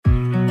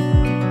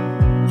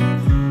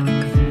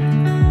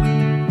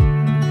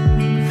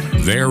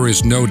There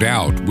is no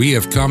doubt we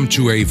have come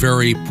to a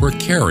very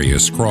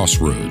precarious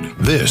crossroad.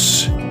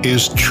 This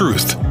is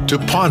Truth to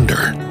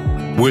Ponder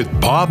with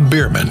Bob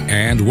Bierman.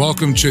 And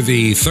welcome to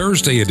the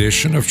Thursday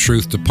edition of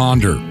Truth to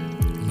Ponder.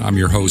 I'm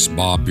your host,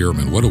 Bob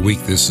Bierman. What a week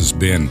this has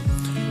been.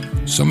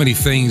 So many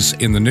things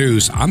in the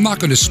news. I'm not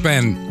going to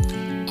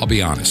spend, I'll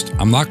be honest,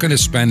 I'm not going to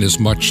spend as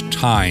much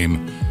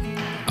time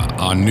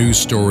on news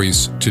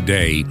stories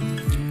today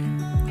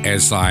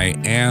as I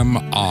am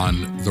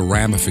on the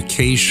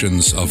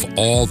ramifications of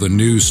all the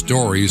news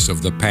stories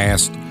of the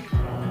past,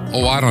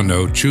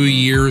 2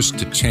 years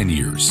to 10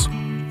 years.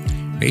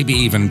 Maybe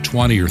even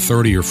 20 or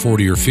 30 or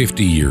 40 or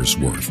 50 years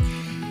worth.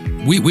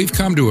 We've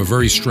come to a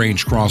very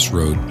strange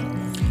crossroad.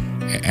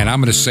 And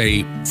I'm going to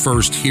say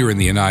first here in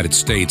the United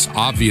States,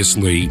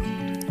 obviously,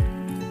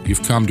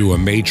 you've come to a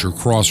major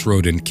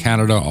crossroad in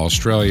Canada,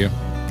 Australia.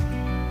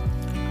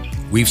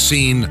 We've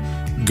seen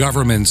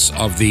governments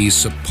of these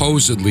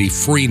supposedly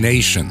free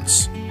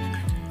nations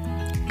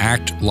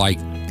act like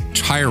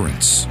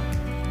tyrants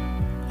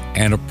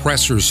and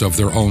oppressors of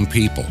their own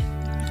people.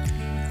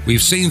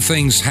 We've seen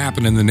things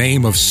happen in the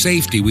name of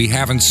safety we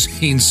haven't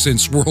seen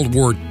since World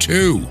War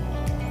II.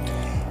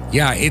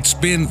 Yeah, it's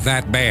been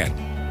that bad.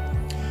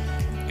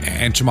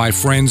 And to my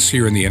friends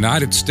here in the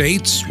United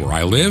States, where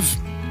I live,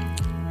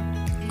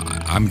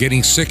 I'm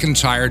getting sick and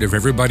tired of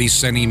everybody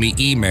sending me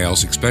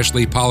emails,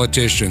 especially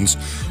politicians.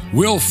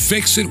 We'll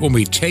fix it when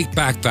we take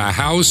back the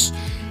House,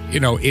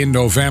 in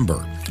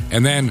November.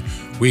 And then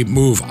we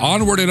move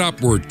onward and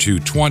upward to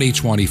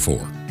 2024.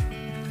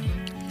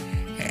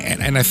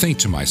 And I think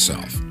to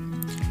myself,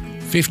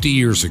 50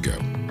 years ago,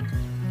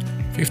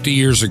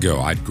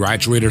 I'd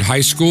graduated high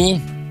school.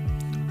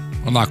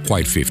 Well, not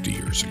quite 50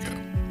 years ago.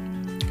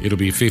 It'll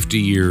be 50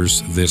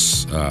 years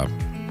this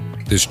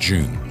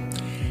June.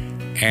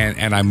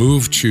 And I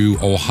moved to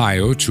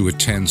Ohio to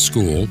attend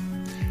school.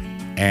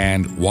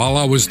 And while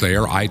I was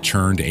there, I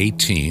turned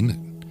 18.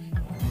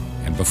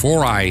 And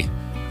before I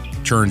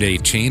turned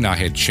 18, I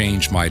had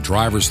changed my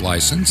driver's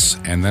license.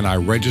 And then I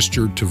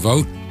registered to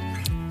vote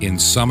in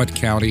Summit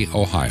County,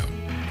 Ohio.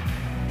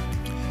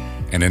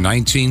 And in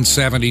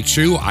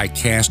 1972, I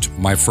cast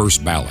my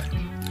first ballot.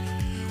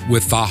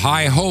 With the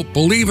high hope,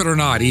 believe it or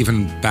not,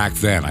 even back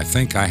then, I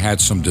think I had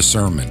some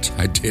discernment.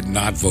 I did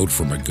not vote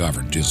for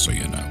McGovern, just so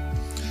you know.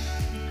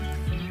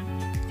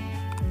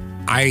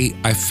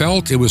 I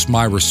felt it was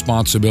my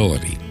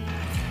responsibility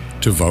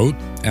to vote,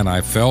 and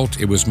I felt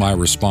it was my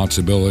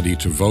responsibility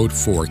to vote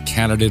for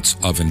candidates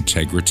of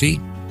integrity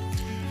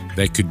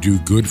that could do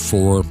good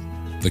for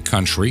the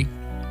country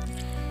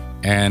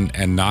and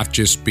not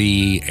just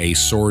be a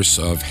source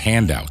of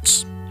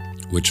handouts,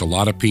 which a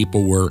lot of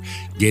people were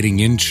getting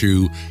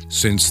into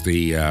since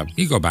you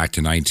go back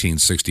to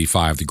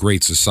 1965, the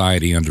Great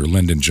Society under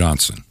Lyndon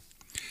Johnson.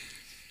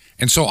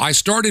 And so I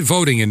started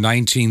voting in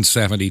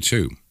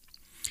 1972.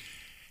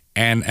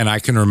 And I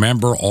can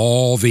remember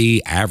all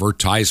the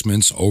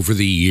advertisements over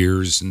the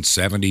years in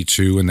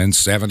 72 and then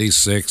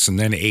 76 and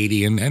then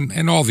 80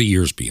 and all the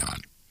years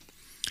beyond.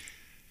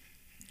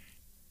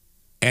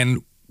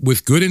 And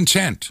with good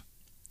intent,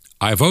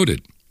 I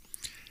voted.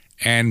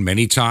 And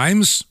many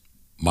times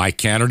my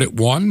candidate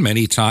won,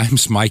 many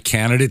times my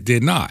candidate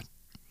did not.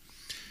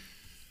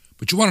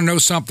 But you want to know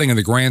something in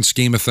the grand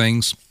scheme of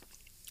things?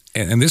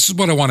 And this is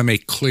what I want to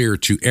make clear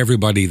to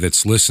everybody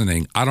that's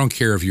listening. I don't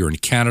care if you're in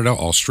Canada,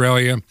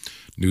 Australia,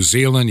 New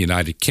Zealand,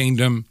 United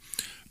Kingdom,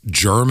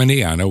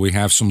 Germany. I know we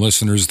have some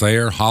listeners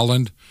there,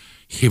 Holland,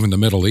 even the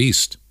Middle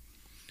East.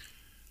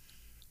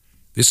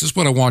 This is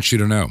what I want you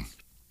to know.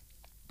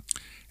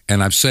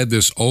 And I've said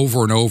this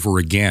over and over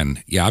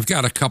again. Yeah, I've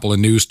got a couple of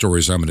news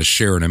stories I'm going to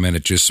share in a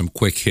minute, just some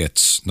quick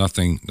hits,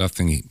 nothing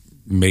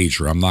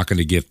major. I'm not going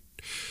to get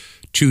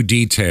too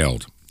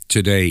detailed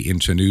today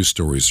into news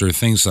stories. There are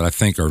things that I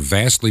think are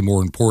vastly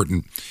more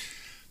important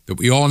that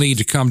we all need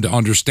to come to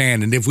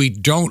understand. And if we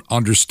don't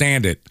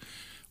understand it,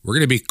 we're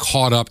going to be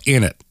caught up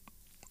in it.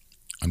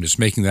 I'm just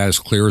making that as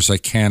clear as I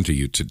can to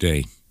you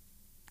today.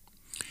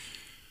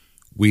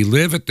 We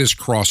live at this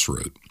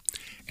crossroad,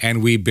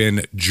 and we've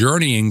been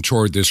journeying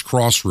toward this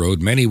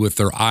crossroad, many with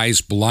their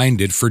eyes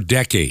blinded for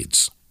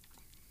decades.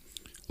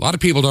 A lot of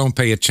people don't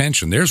pay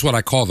attention. There's what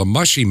I call the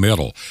mushy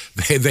middle.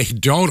 They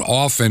don't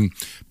often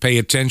pay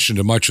attention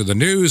to much of the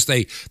news.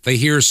 They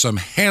hear some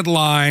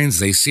headlines.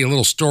 They see a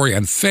little story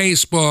on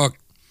Facebook.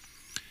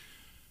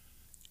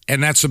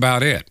 And that's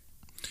about it.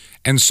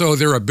 And so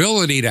their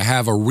ability to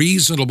have a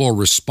reasonable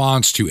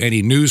response to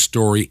any news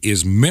story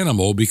is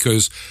minimal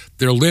because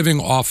they're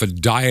living off a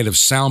diet of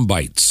sound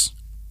bites.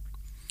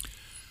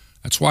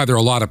 That's why there are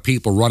a lot of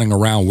people running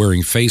around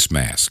wearing face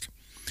masks.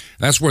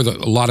 That's where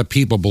a lot of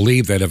people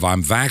believe that if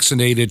I'm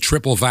vaccinated,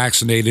 triple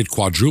vaccinated,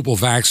 quadruple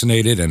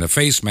vaccinated, and a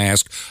face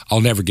mask, I'll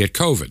never get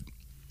COVID.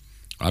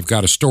 I've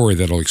got a story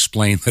that'll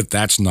explain that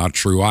that's not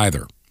true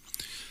either.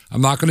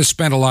 I'm not going to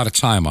spend a lot of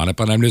time on it,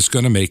 but I'm just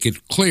going to make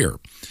it clear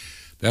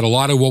that a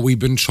lot of what we've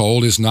been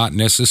told is not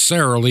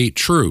necessarily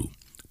true.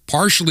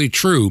 Partially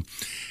true.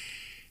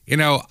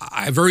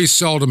 I very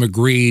seldom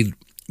agreed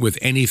with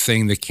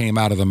anything that came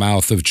out of the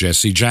mouth of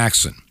Jesse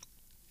Jackson.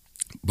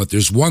 But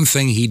there's one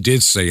thing he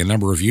did say a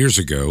number of years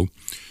ago,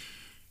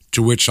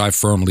 to which I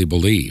firmly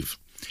believe.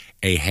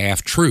 A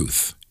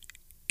half-truth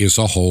is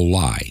a whole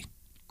lie.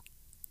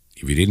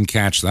 If you didn't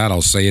catch that,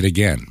 I'll say it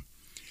again.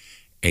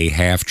 A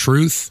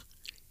half-truth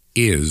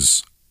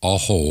is a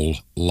whole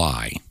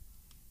lie.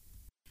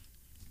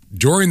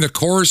 During the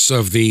course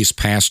of these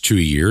past 2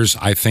 years,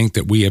 I think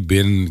that we have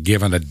been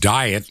given a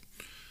diet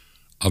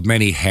of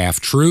many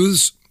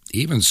half-truths,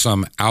 even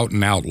some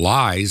out-and-out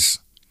lies.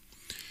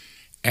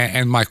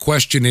 And my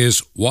question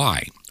is,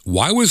 why?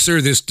 Why was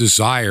there this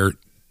desire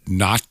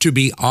not to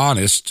be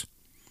honest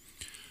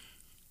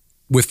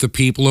with the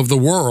people of the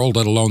world,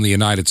 let alone the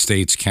United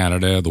States,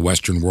 Canada, the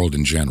Western world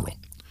in general?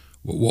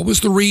 What was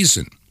the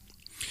reason?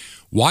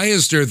 Why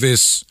is there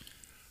this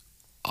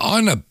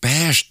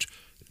unabashed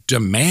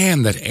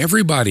demand that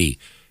everybody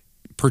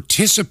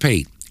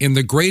participate in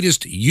the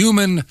greatest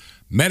human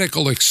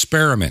medical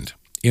experiment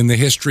in the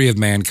history of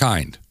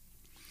mankind?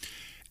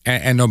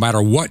 And no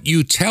matter what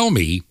you tell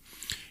me,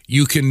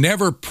 you can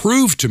never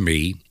prove to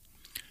me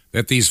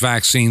that these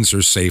vaccines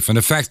are safe and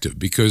effective,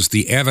 because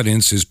the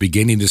evidence is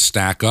beginning to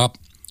stack up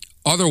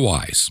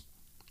otherwise.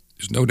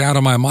 There's no doubt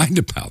in my mind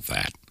about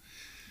that.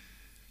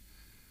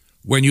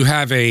 When you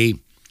have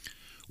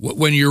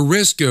when your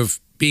risk of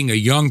being a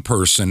young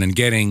person and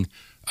getting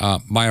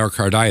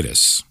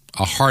myocarditis,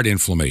 a heart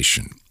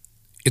inflammation,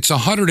 it's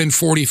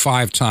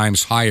 145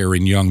 times higher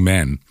in young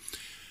men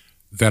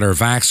that are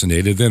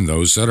vaccinated than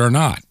those that are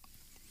not.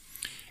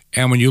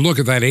 And when you look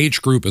at that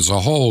age group as a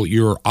whole,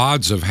 your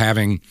odds of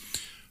having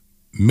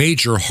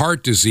major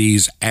heart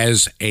disease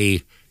as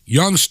a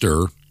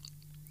youngster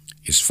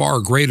is far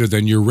greater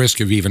than your risk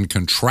of even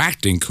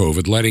contracting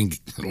COVID, let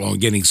alone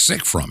getting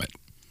sick from it.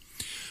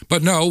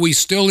 But no, we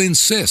still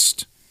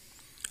insist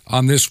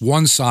on this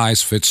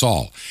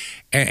one-size-fits-all.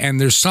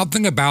 And there's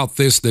something about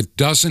this that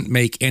doesn't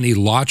make any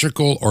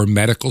logical or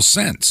medical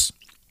sense.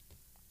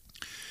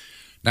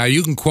 Now,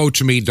 you can quote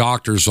to me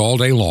doctors all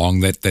day long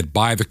that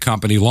buy the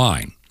company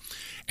line.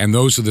 And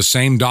those are the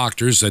same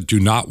doctors that do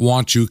not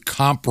want to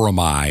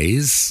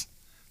compromise.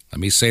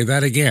 Let me say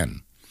that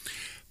again.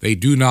 They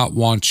do not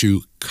want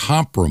to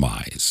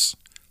compromise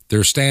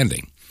their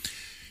standing.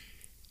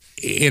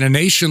 In a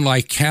nation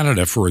like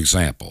Canada, for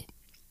example,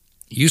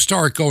 you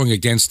start going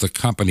against the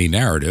company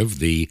narrative,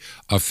 the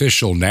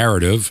official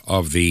narrative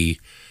of the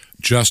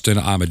Justin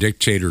I'm a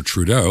Dictator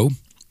Trudeau,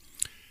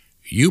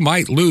 you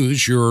might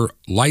lose your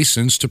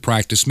license to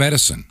practice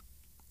medicine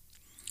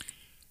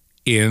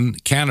in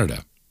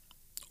Canada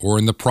or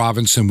in the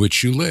province in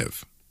which you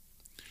live.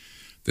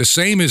 The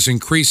same is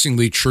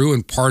increasingly true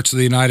in parts of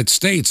the United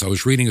States. I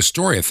was reading a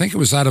story, I think it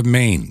was out of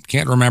Maine,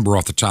 can't remember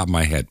off the top of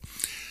my head.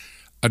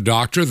 A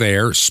doctor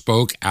there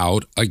spoke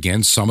out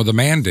against some of the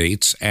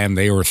mandates, and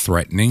they were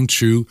threatening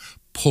to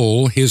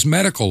pull his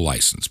medical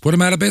license, put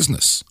him out of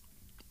business.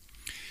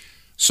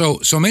 So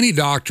many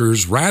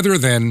doctors, rather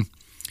than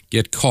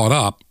get caught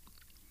up,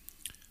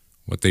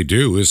 what they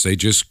do is they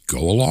just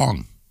go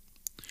along.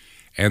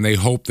 And they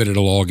hope that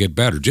it'll all get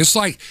better. Just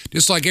like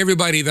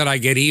everybody that I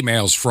get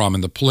emails from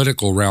in the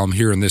political realm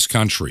here in this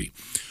country.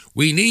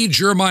 We need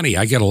your money.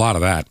 I get a lot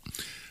of that.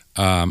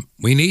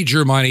 We need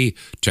your money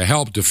to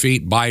help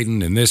defeat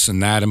Biden and this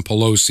and that and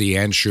Pelosi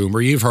and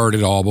Schumer. You've heard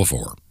it all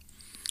before.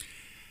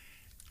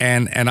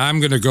 And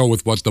I'm going to go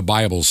with what the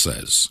Bible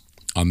says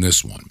on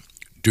this one.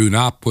 Do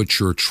not put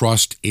your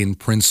trust in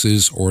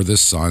princes or the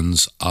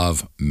sons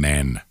of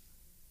men.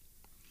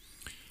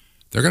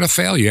 They're going to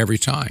fail you every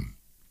time.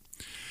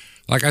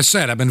 Like I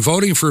said, I've been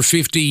voting for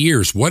 50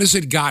 years. What has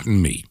it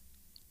gotten me?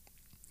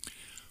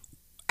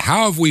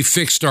 How have we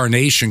fixed our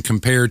nation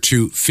compared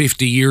to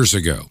 50 years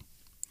ago?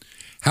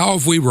 How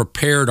have we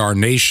repaired our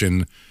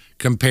nation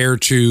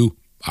compared to,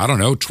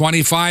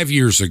 25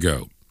 years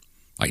ago,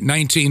 like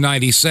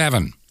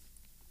 1997?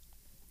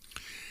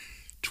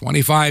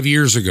 25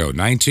 years ago,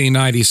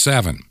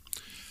 1997.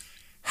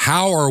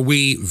 How are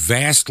we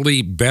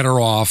vastly better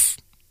off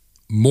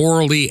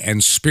morally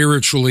and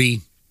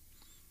spiritually,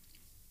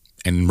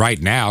 and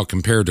right now,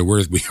 compared to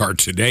where we are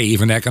today,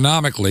 even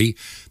economically,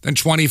 than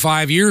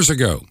 25 years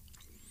ago,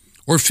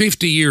 or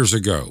 50 years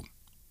ago,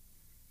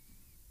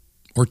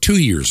 or 2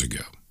 years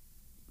ago?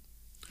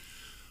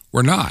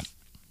 We're not.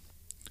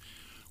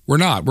 We're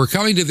not. We're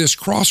coming to this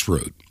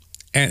crossroad,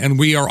 and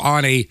we are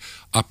on a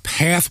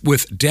path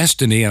with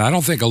destiny, and I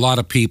don't think a lot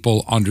of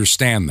people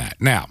understand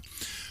that. Now,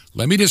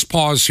 let me just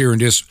pause here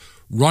and just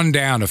run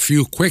down a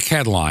few quick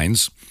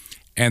headlines,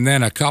 and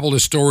then a couple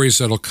of stories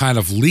that'll kind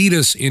of lead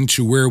us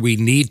into where we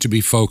need to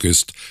be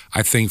focused,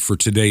 I think, for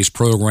today's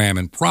program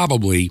and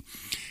probably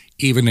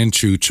even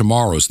into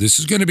tomorrow's. This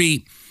is going to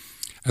be,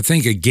 I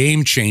think, a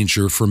game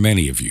changer for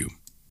many of you.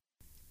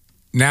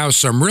 Now,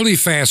 some really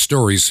fast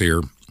stories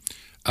here.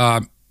 I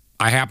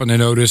happened to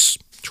notice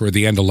toward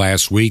the end of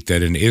last week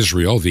that in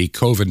Israel, the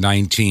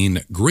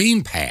COVID-19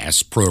 Green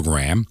Pass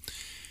program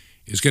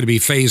is going to be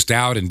phased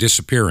out and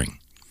disappearing.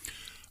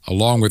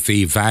 Along with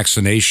the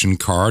vaccination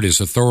card, as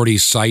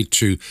authorities cite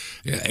to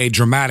a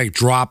dramatic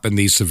drop in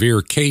the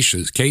severe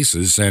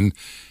cases, and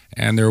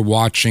they're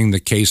watching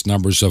the case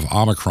numbers of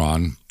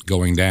Omicron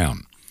going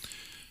down.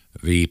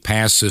 The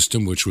pass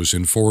system, which was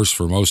in force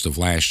for most of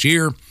last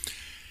year,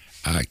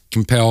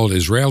 compelled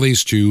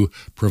Israelis to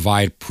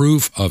provide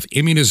proof of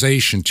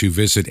immunization to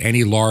visit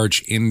any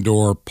large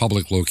indoor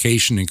public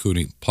location,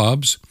 including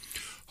pubs,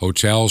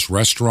 hotels,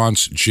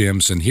 restaurants,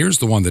 gyms, and here's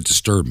the one that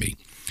disturbed me,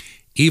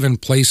 even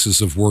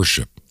places of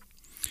worship.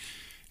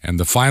 And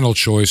the final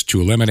choice to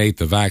eliminate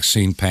the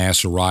vaccine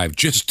pass arrived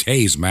just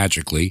days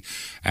magically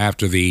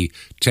after the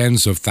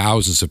tens of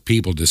thousands of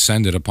people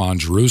descended upon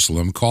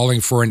Jerusalem, calling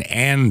for an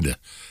end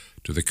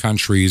to the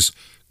country's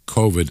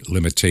COVID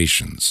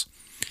limitations.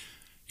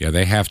 Yeah,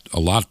 they have a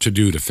lot to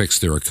do to fix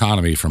their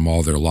economy from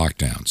all their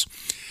lockdowns.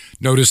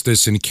 Notice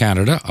this in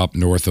Canada, up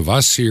north of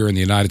us here in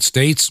the United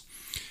States.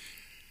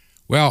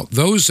 Well,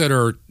 those that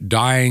are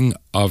dying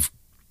of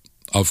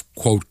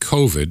quote,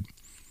 COVID,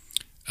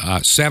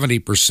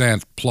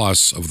 70%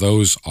 plus of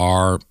those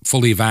are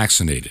fully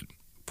vaccinated.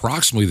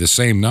 Approximately the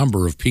same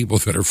number of people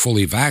that are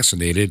fully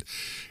vaccinated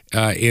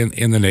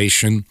in the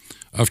nation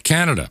of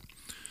Canada.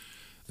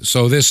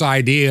 So this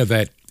idea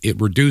that it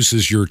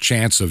reduces your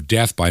chance of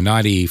death by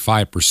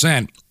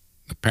 95%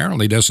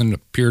 apparently doesn't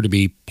appear to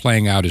be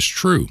playing out as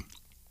true.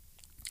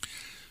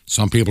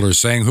 Some people are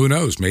saying, who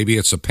knows, maybe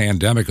it's a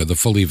pandemic of the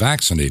fully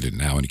vaccinated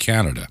now in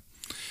Canada.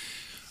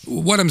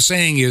 What I'm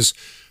saying is,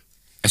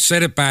 I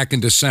said it back in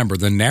December,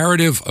 the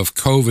narrative of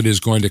COVID is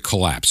going to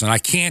collapse. And I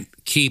can't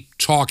keep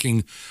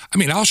talking. I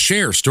mean, I'll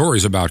share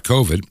stories about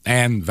COVID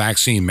and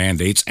vaccine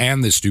mandates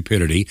and the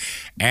stupidity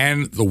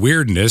and the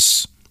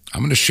weirdness. I'm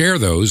going to share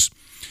those.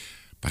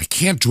 But I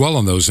can't dwell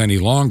on those any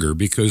longer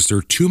because there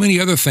are too many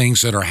other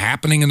things that are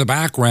happening in the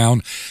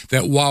background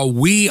that while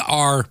we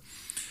are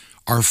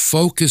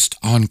focused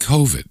on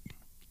COVID,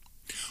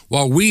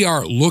 while we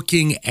are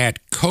looking at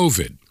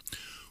COVID,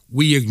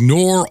 we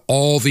ignore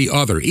all the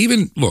other.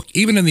 Even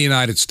in the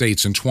United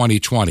States in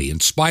 2020, in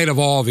spite of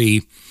all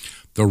the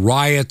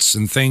riots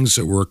and things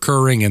that were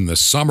occurring in the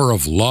summer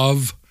of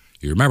love,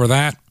 you remember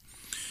that?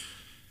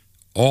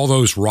 All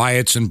those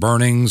riots and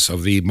burnings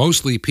of the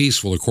mostly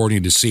peaceful,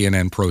 according to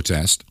CNN,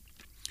 protest.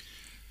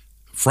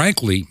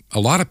 Frankly, a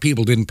lot of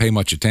people didn't pay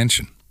much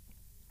attention.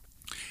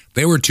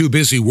 They were too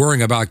busy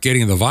worrying about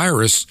getting the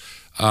virus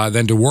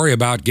than to worry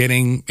about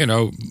getting,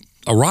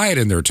 a riot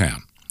in their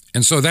town.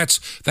 And so that's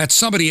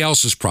somebody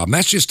else's problem.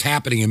 That's just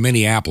happening in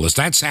Minneapolis.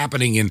 That's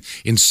happening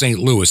in St.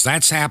 Louis.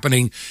 That's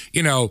happening,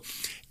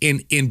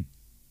 in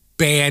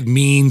bad,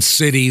 mean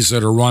cities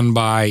that are run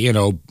by,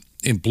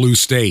 in blue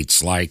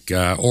states like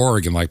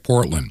Oregon, like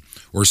Portland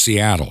or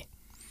Seattle,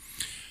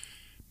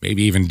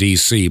 maybe even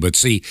D.C. But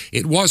see,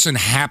 it wasn't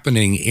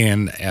happening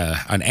in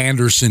an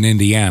Anderson,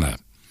 Indiana.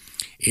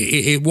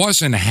 It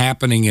wasn't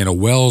happening in a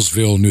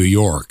Wellsville, New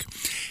York.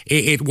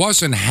 It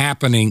wasn't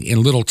happening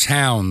in little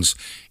towns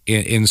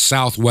in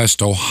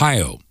Southwest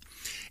Ohio.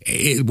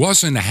 It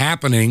wasn't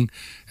happening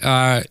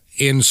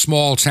in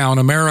small town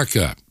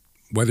America.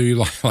 Whether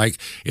you like,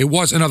 it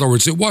was, in other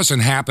words, it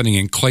wasn't happening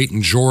in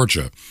Clayton,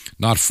 Georgia,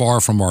 not far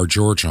from our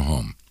Georgia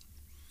home.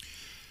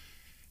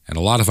 And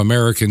a lot of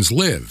Americans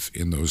live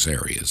in those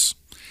areas.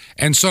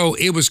 And so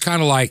it was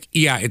kind of like,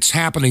 yeah, it's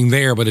happening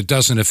there, but it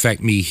doesn't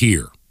affect me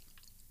here.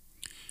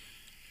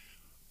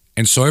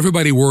 And so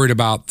everybody worried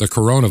about the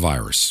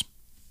coronavirus.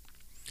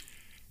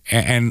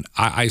 And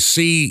I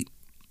see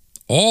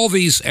all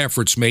these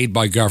efforts made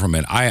by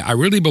government. I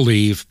really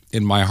believe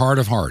in my heart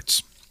of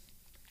hearts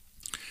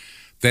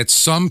that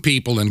some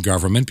people in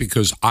government,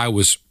 because I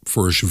was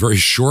for a very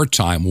short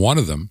time one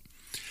of them,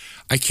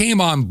 I came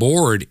on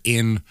board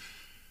in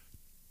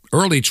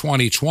early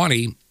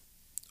 2020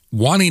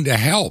 wanting to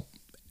help.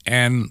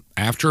 And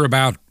after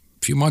about a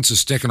few months of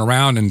sticking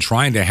around and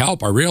trying to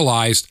help, I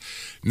realized,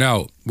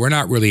 no, we're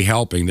not really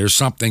helping. There's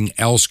something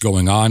else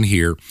going on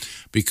here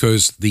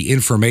because the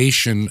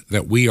information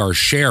that we are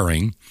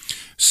sharing,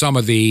 some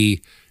of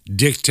the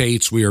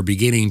dictates we are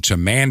beginning to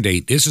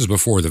mandate, this is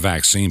before the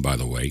vaccine, by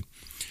the way,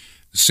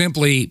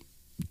 simply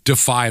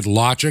defied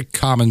logic,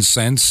 common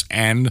sense,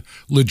 and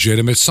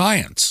legitimate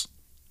science.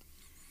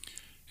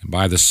 And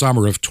by the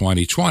summer of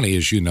 2020,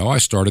 as you know, I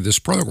started this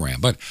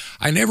program. But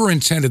I never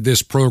intended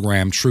this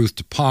program, Truth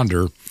to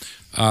Ponder,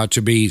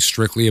 to be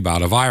strictly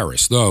about a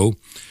virus, though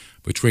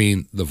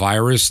between the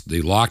virus,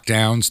 the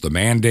lockdowns, the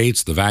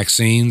mandates, the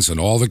vaccines, and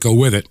all that go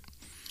with it,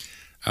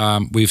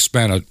 we've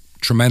spent a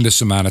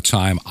tremendous amount of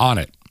time on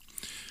it.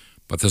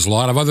 But there's a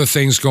lot of other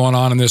things going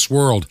on in this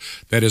world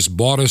that has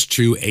brought us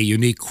to a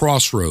unique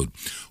crossroad.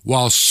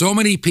 While so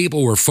many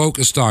people were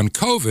focused on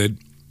COVID,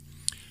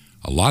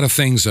 a lot of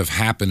things have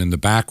happened in the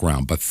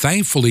background. But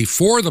thankfully,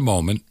 for the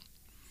moment,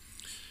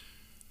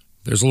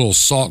 there's a little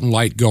salt and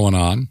light going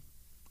on.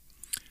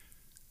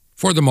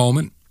 For the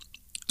moment,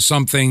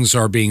 some things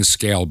are being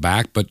scaled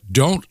back, but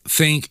don't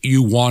think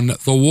you won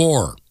the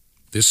war.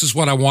 This is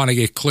what I want to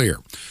get clear.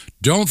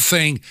 Don't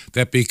think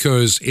that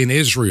because in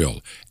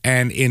Israel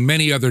and in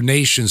many other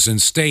nations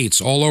and states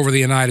all over the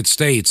United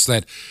States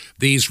that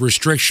these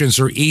restrictions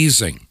are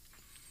easing.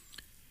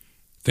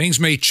 Things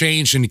may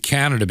change in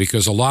Canada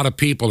because a lot of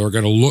people are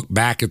going to look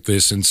back at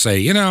this and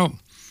say,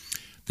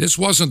 this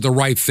wasn't the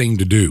right thing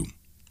to do.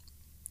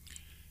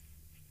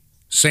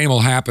 Same will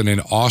happen in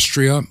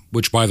Austria,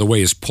 which, by the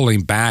way, is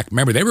pulling back.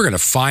 Remember, they were going to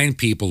fine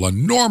people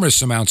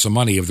enormous amounts of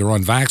money if they're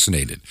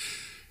unvaccinated.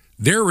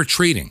 They're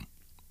retreating.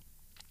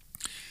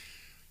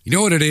 You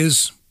know what it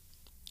is?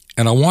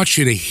 And I want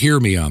you to hear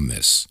me on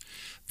this.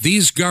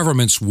 These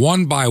governments,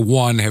 one by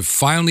one, have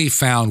finally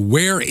found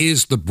where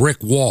is the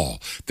brick wall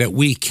that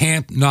we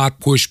can't not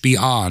push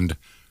beyond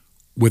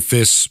with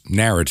this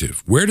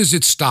narrative. Where does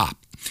it stop?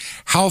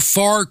 How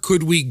far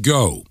could we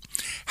go?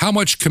 How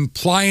much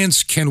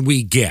compliance can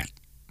we get?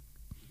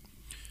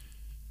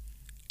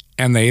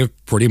 And they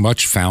have pretty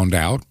much found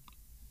out.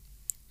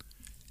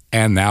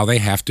 And now they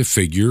have to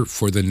figure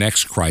for the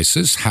next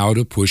crisis how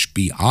to push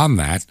beyond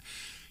that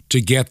to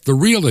get the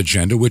real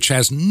agenda, which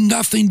has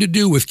nothing to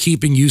do with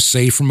keeping you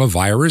safe from a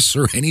virus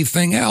or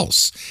anything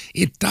else.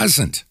 It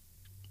doesn't.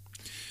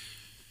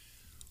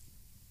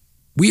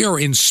 We are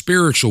in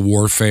spiritual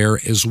warfare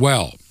as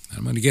well.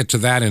 I'm going to get to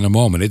that in a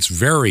moment. It's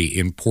very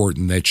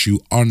important that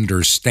you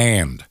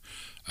understand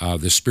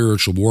the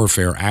spiritual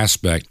warfare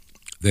aspect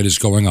that is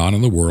going on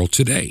in the world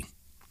today.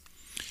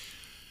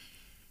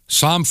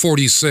 Psalm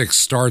 46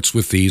 starts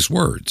with these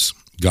words: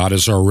 God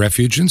is our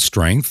refuge and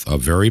strength, a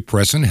very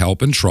present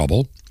help in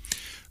trouble.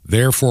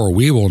 Therefore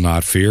we will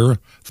not fear,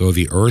 though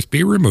the earth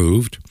be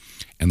removed,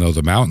 and though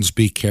the mountains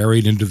be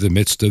carried into the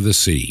midst of the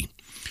sea.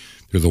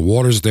 Though the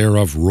waters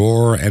thereof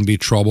roar and be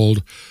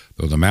troubled,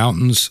 though the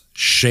mountains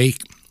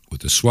shake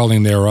with the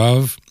swelling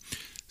thereof.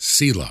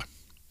 Selah.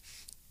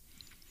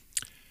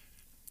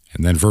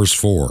 And then verse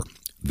 4,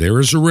 there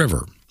is a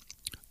river,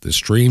 the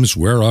streams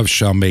whereof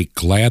shall make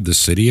glad the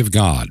city of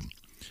God,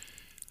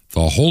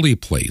 the holy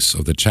place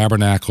of the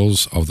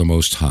tabernacles of the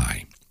Most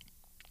High.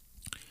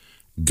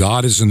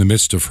 God is in the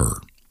midst of her.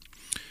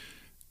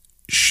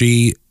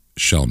 She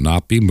shall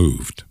not be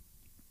moved.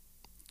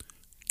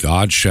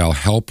 God shall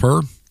help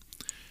her,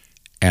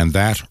 and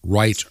that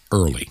right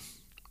early.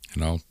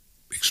 And I'll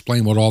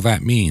explain what all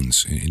that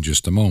means in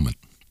just a moment.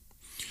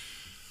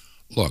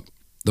 Look,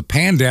 the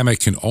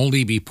pandemic can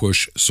only be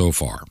pushed so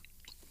far.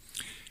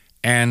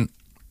 And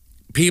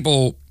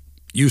people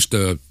used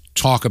to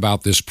talk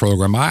about this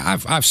program.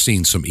 I've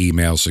seen some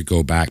emails that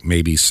go back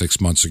maybe 6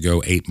 months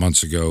ago, 8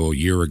 months ago, a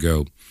year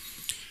ago,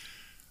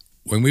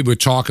 when we would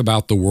talk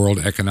about the World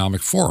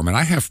Economic Forum. And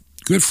I have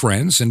good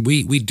friends, and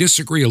we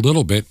disagree a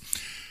little bit.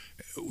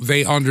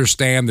 They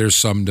understand there's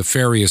some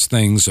nefarious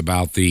things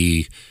about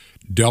the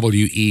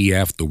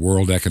WEF, the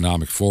World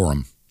Economic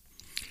Forum.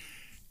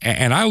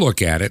 And I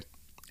look at it,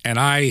 and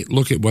I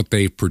look at what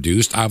they've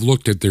produced. I've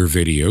looked at their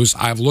videos.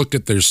 I've looked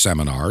at their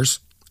seminars.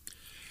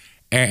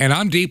 And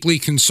I'm deeply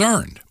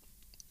concerned.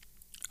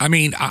 I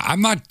mean,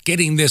 I'm not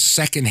getting this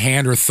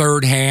secondhand or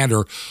third hand,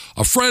 or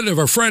a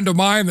friend of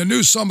mine that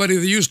knew somebody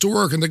that used to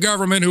work in the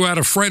government who had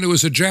a friend who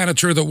was a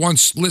janitor that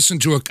once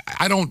listened to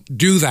I don't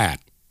do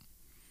that.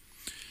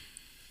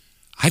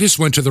 I just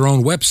went to their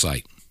own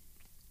website.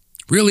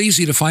 Real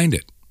easy to find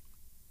it.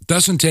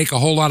 Doesn't take a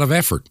whole lot of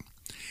effort.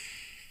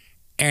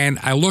 And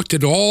I looked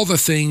at all the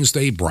things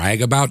they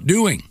brag about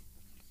doing.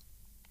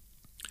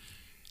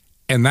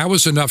 And that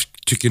was enough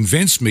to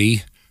convince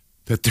me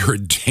that they're a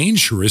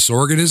dangerous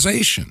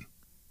organization.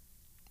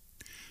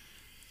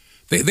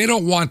 They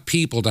don't want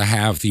people to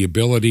have the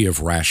ability of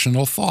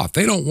rational thought.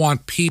 They don't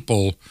want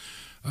people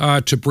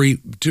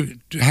to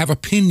have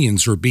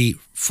opinions or be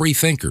free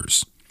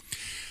thinkers.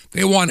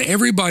 They want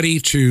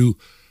everybody to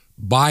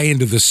buy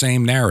into the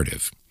same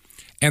narrative.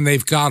 And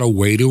they've got a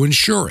way to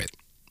ensure it,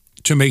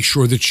 to make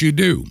sure that you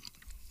do.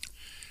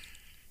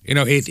 You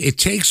know, it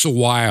takes a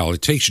while.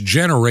 It takes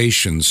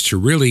generations to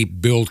really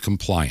build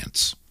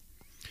compliance.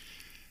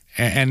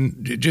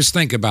 And just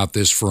think about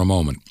this for a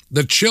moment.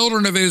 The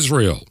children of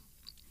Israel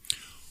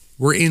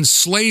were in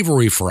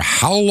slavery for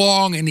how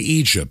long in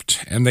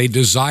Egypt, and they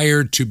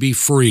desired to be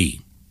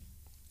free.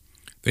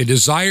 They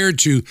desired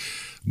to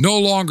no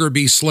longer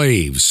be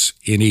slaves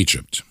in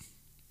Egypt.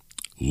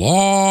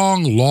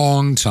 Long,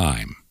 long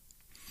time.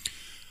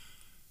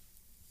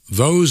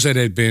 Those that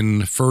had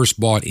been first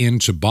bought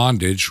into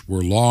bondage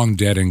were long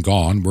dead and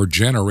gone, were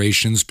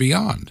generations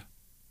beyond.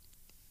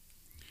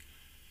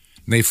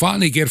 And they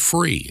finally get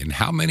free. And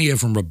how many of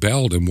them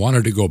rebelled and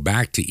wanted to go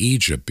back to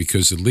Egypt?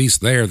 Because at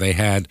least there they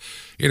had,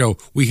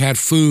 we had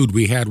food,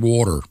 we had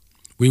water.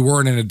 We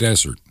weren't in a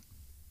desert.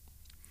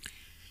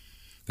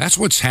 That's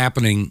what's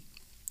happening,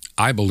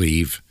 I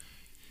believe,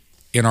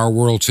 in our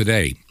world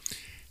today.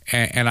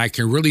 And I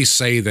can really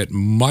say that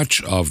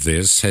much of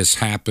this has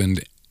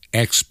happened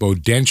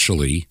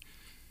exponentially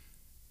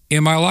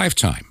in my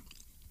lifetime.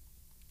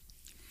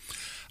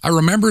 I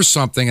remember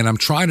something, and I'm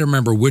trying to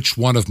remember which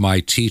one of my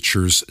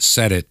teachers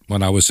said it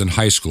when I was in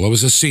high school. I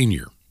was a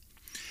senior.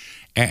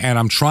 And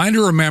I'm trying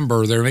to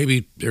remember, there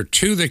are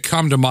two that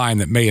come to mind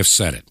that may have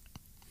said it.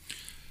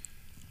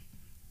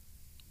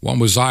 One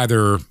was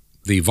either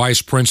the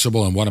vice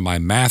principal and one of my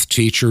math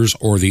teachers,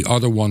 or the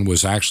other one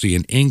was actually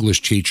an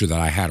English teacher that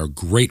I had a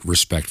great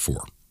respect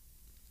for.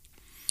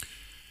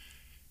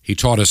 He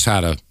taught us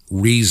how to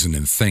reason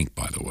and think,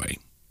 by the way.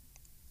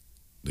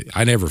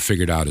 I never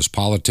figured out his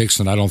politics,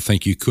 and I don't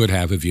think you could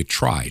have if you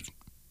tried.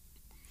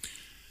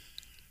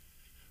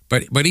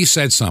 But he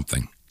said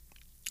something,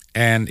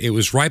 and it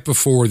was right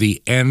before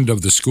the end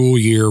of the school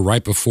year,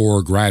 right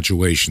before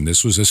graduation.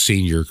 This was a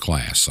senior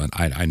class.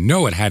 I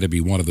know it had to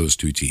be one of those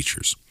two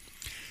teachers.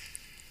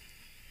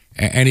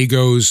 And he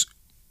goes,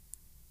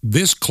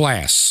 this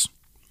class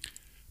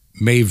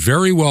may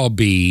very well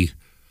be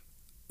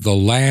the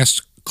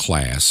last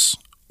class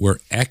where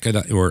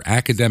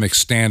academic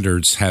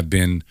standards have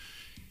been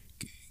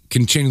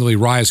continually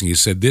rising. He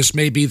said, this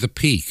may be the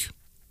peak.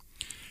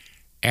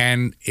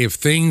 And if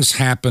things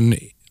happen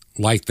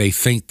like they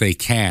think they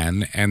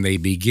can, and they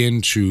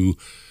begin to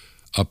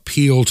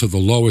appeal to the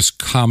lowest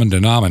common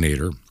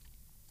denominator,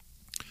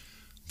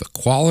 the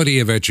quality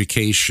of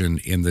education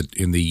in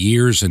the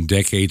years and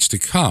decades to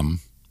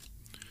come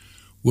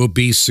will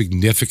be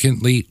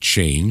significantly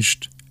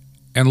changed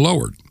and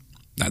lowered.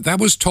 Now, that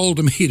was told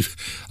to me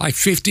like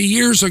 50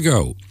 years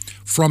ago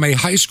from a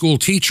high school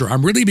teacher.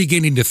 I'm really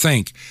beginning to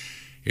think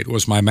it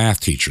was my math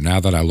teacher now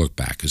that I look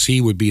back, because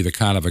he would be the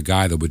kind of a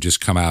guy that would just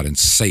come out and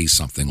say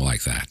something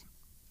like that.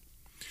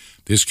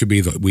 This could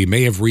be we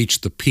may have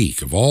reached the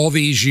peak of all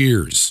these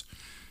years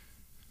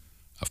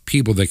of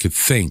people that could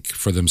think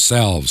for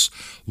themselves,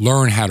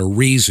 learn how to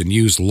reason,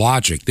 use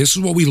logic. This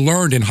is what we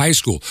learned in high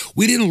school.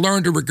 We didn't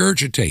learn to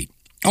regurgitate.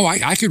 Oh,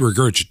 I could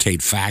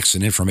regurgitate facts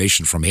and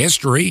information from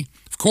history,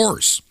 of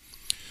course.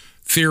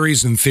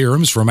 Theories and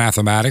theorems for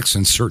mathematics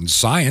and certain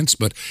science,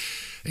 but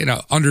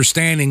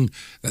understanding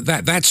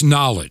that's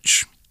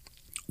knowledge.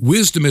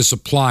 Wisdom is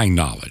applying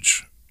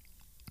knowledge.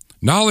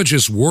 Knowledge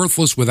is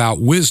worthless without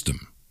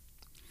wisdom.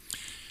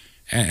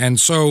 And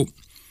so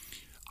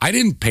I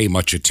didn't pay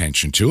much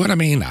attention to it. I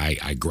mean,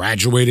 I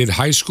graduated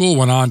high school,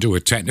 went on to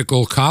a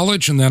technical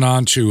college, and then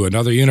on to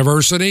another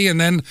university, and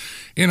then,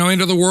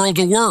 into the world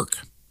of work.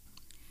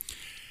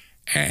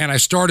 And I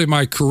started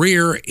my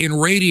career in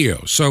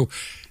radio. So,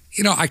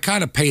 I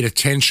kind of paid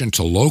attention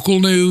to local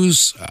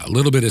news, a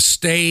little bit of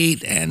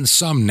state, and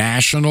some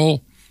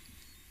national.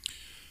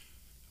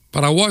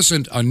 But I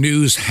wasn't a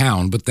news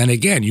hound. But then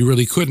again, you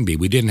really couldn't be.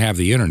 We didn't have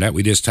the internet.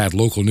 We just had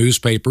local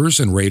newspapers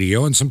and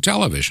radio and some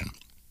television.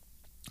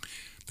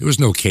 There was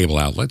no cable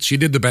outlets. You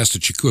did the best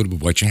that you could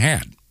with what you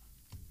had.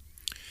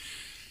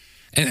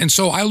 And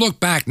so I look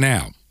back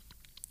now,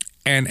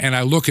 and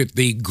I look at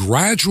the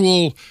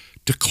gradual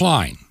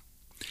decline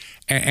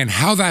and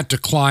how that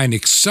decline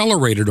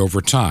accelerated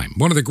over time.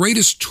 One of the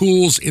greatest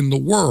tools in the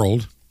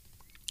world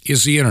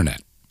is the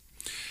internet.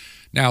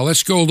 Now,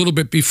 let's go a little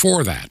bit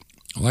before that.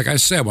 Like I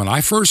said, when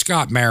I first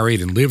got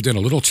married and lived in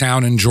a little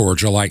town in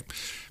Georgia, like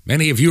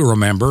many of you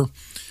remember,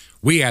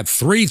 we had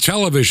 3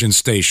 television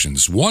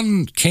stations.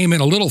 One came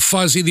in a little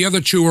fuzzy, the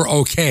other 2 were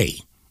okay.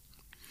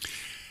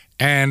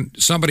 And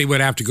somebody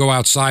would have to go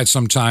outside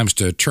sometimes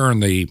to turn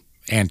the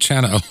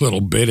antenna a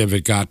little bit if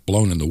it got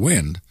blown in the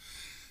wind.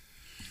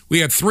 We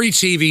had 3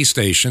 TV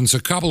stations,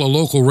 a couple of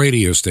local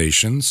radio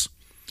stations,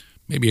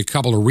 maybe a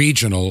couple of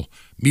regional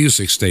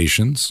music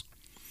stations,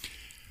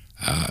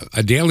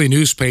 a daily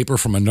newspaper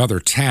from another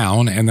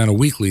town, and then a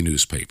weekly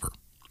newspaper.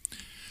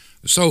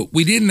 So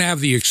we didn't have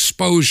the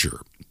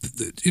exposure.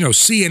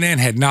 CNN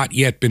had not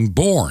yet been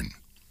born.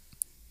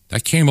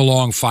 That came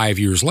along 5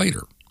 years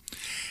later.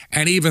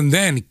 And even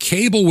then,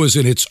 cable was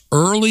in its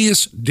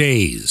earliest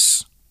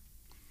days.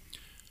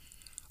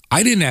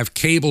 I didn't have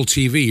cable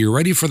TV. You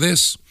ready for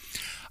this?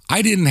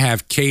 I didn't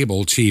have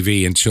cable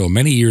TV until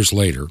many years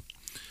later,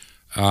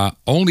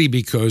 only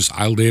because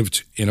I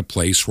lived in a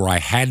place where I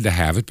had to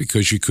have it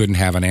because you couldn't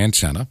have an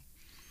antenna.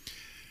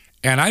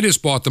 And I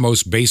just bought the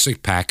most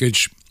basic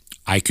package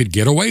I could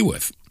get away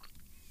with.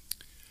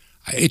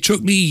 It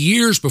took me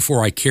years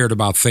before I cared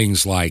about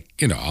things like,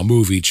 a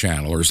movie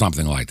channel or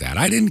something like that.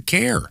 I didn't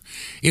care.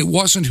 It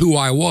wasn't who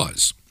I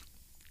was.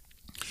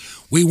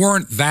 We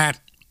weren't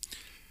that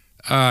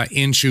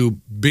into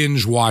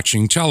binge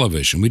watching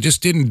television. We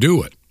just didn't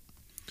do it.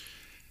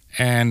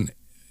 And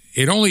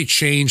it only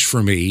changed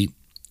for me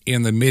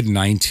in the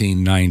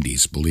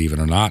mid-1990s, believe it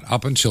or not.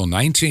 Up until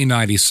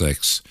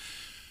 1996,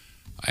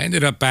 I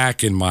ended up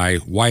back in my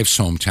wife's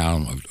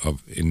hometown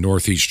in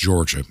northeast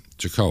Georgia,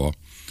 Toccoa,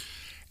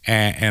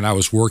 and I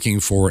was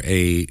working for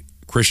a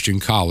Christian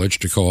college,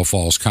 Toccoa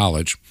Falls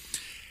College,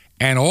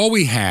 and all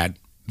we had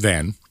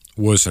then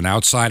was an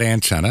outside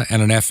antenna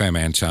and an FM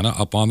antenna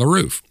up on the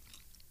roof.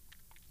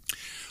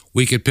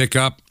 We could pick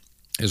up,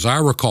 as I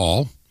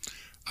recall,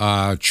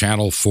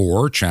 Channel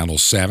 4, Channel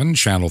 7,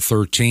 Channel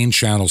 13,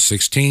 Channel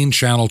 16,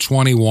 Channel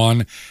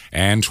 21,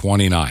 and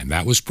 29.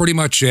 That was pretty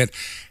much it.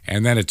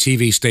 And then a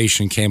TV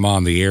station came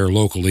on the air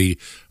locally,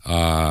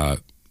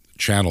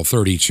 Channel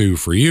 32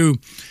 for you,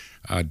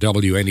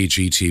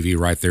 WNEG TV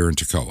right there in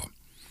Toccoa.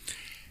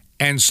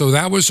 And so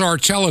that was our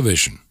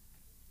television.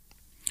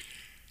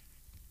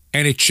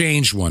 And it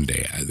changed one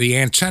day. The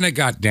antenna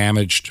got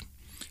damaged,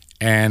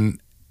 and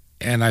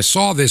I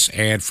saw this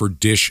ad for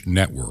Dish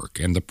Network,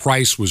 and the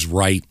price was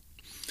right.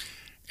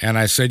 And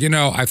I said,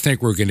 I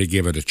think we're going to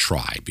give it a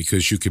try,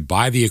 because you could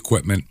buy the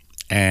equipment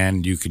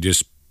and you could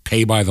just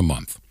pay by the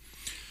month.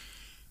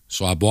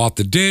 So I bought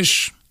the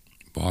dish,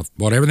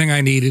 bought everything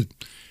I needed,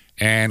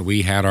 and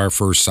we had our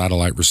first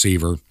satellite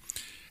receiver.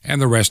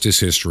 And the rest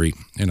is history.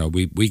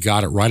 We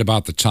got it right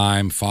about the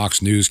time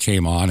Fox News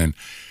came on,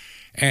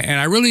 and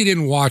I really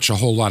didn't watch a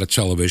whole lot of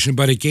television,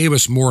 but it gave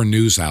us more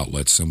news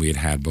outlets than we had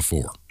had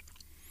before.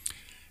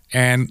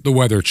 And the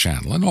Weather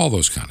Channel and all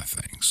those kind of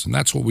things. And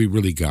that's what we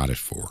really got it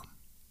for.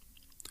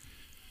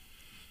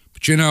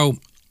 But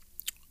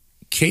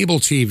cable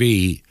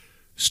TV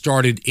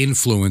started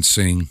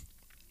influencing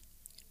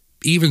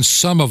even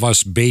some of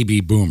us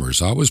baby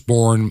boomers. I was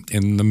born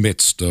in the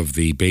midst of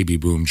the baby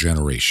boom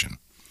generation.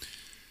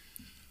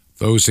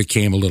 Those that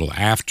came a little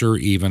after,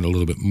 even a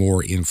little bit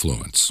more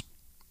influence.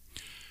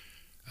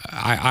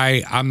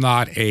 I'm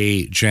not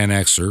a Gen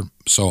Xer,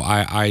 so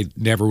I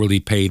never really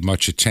paid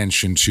much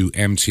attention to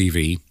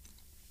MTV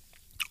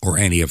or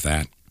any of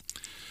that.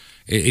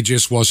 It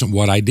just wasn't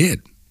what I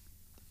did.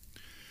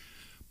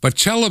 But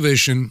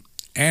television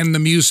and the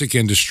music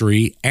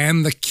industry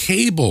and the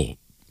cable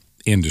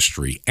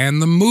industry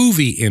and the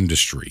movie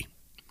industry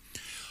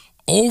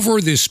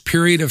over this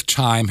period of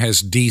time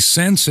has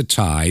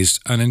desensitized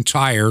an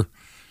entire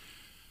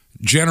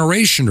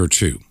generation or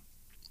two.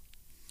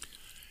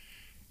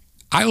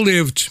 I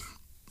lived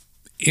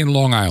in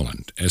Long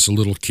Island as a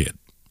little kid,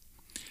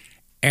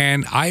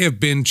 and I have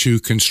been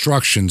to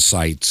construction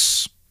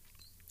sites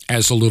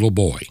as a little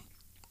boy.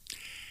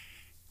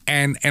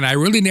 And I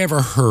really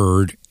never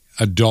heard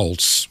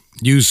adults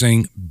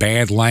using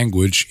bad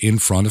language in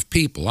front of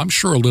people. I'm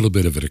sure a little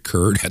bit of it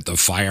occurred at the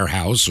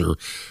firehouse or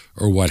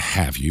what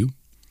have you.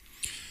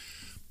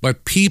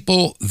 But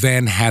people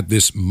then had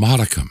this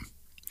modicum.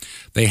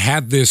 They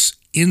had this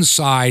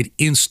inside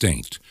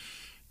instinct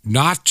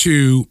not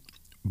to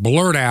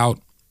blurt out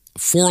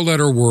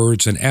four-letter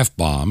words and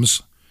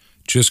F-bombs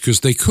just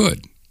because they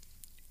could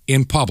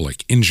in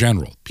public, in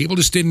general. People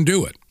just didn't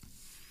do it.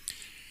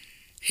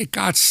 It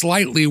got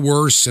slightly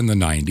worse in the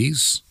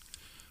 90s.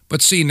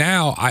 But see,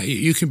 now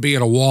you can be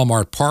at a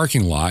Walmart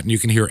parking lot and you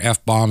can hear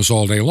F-bombs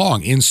all day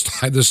long,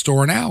 inside the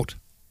store and out.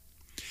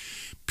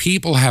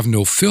 People have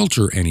no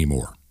filter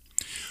anymore.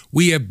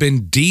 We have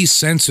been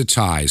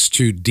desensitized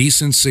to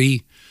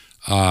decency,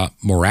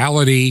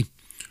 morality,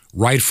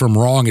 right from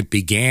wrong. It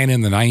began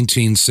in the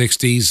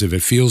 1960s. If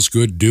it feels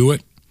good, do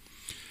it.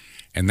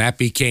 And that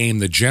became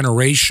the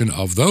generation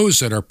of those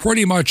that are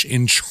pretty much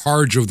in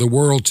charge of the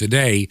world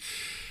today.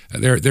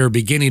 They're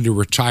beginning to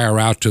retire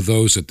out to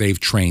those that they've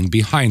trained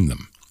behind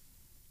them.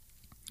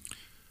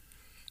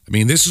 I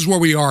mean, this is where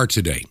we are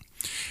today.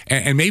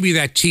 And maybe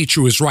that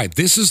teacher was right.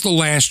 This is the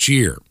last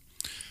year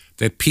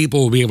that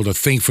people will be able to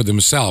think for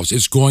themselves.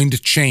 It's going to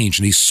change,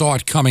 and he saw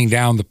it coming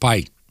down the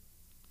pike.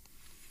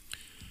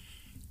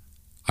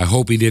 I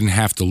hope he didn't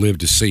have to live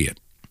to see it.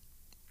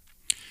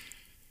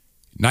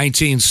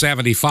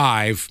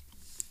 1975,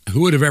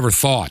 who would have ever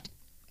thought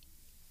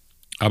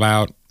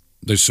about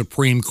the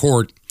Supreme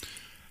Court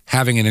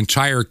having an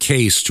entire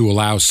case to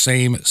allow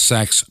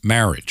same-sex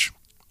marriage?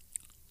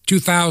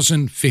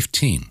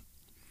 2015.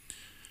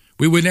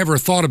 We would never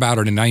have thought about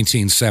it in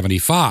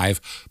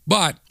 1975,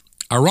 but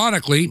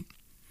ironically,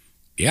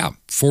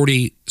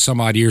 40 some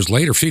odd years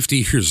later, 50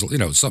 years,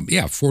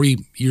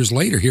 40 years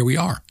later, here we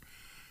are.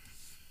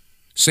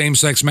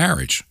 Same-sex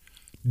marriage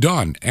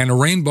done, and a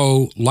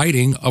rainbow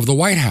lighting of the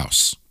White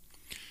House.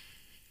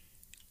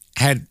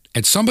 Had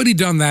somebody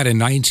done that in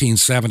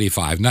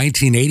 1975,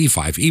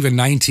 1985, even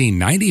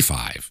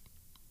 1995,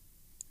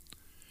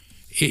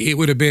 it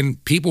would have been,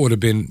 people would have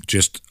been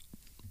just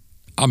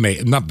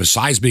amazed. Not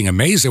besides being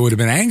amazed, they would have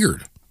been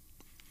angered.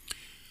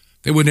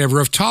 They would never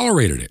have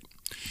tolerated it.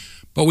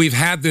 But we've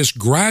had this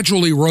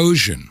gradual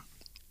erosion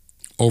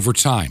over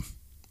time.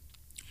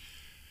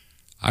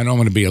 I know I'm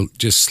going to be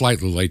just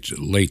slightly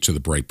late to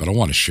the break, but I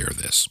want to share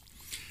this.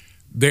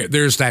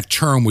 There's that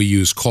term we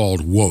use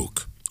called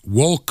woke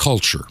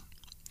culture.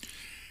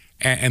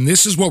 And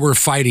this is what we're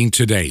fighting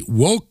today.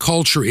 Woke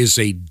culture is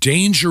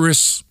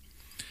dangerous.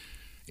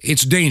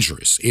 It's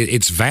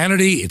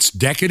vanity, it's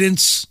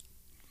decadence,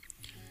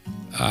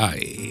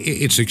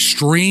 it's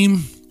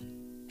extreme.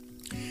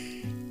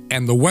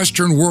 And the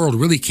Western world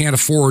really can't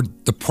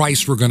afford the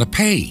price we're going to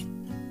pay.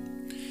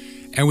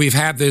 And we've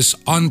had this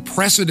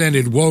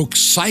unprecedented woke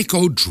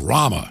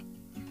psychodrama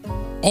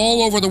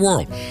all over the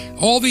world.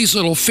 All these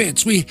little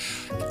fits.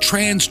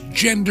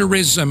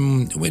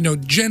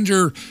 Transgenderism,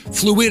 gender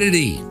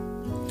fluidity.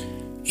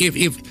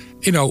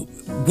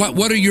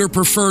 What are your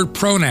preferred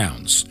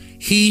pronouns?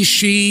 He,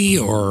 she,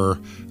 or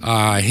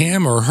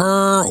him or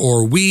her,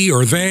 or we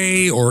or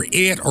they, or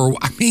it,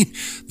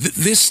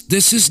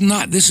 this is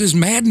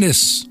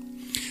madness.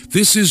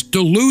 This is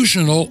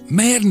delusional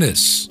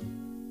madness.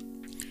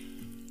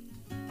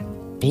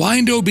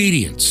 Blind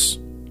obedience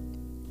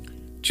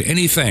to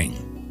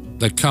anything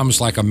that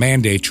comes like a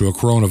mandate to a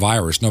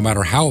coronavirus, no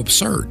matter how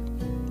absurd.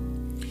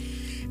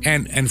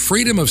 And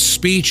freedom of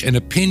speech and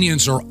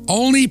opinions are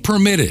only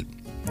permitted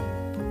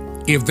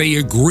if they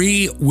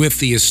agree with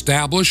the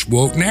established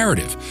woke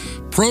narrative.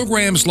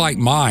 Programs like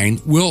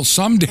mine will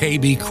someday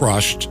be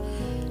crushed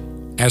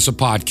as a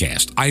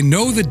podcast. I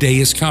know the day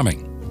is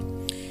coming.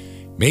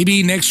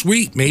 Maybe next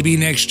week, maybe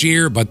next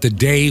year, but the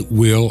day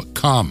will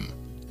come.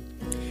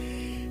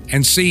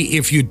 And see,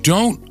 if you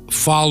don't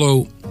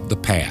follow the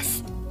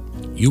path,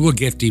 you will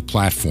get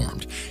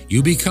deplatformed.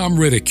 You become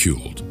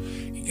ridiculed.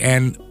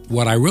 And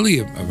what I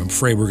really am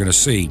afraid we're going to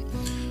see,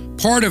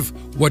 part of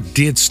what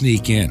did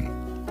sneak in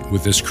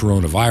with this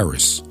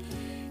coronavirus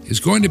is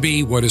going to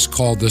be what is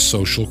called the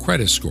social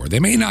credit score. They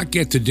may not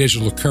get to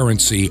digital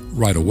currency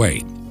right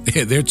away.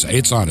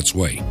 It's on its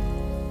way.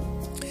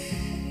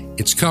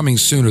 It's coming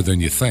sooner than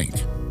you think,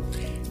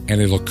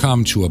 and it'll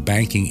come to a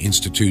banking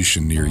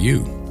institution near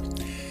you.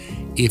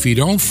 If you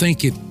don't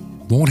think it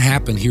won't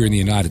happen here in the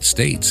United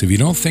States, if you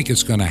don't think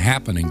it's going to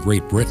happen in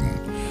Great Britain,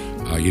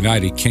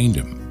 United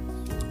Kingdom,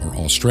 or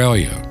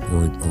Australia,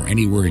 or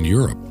anywhere in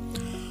Europe,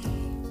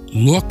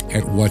 look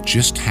at what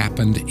just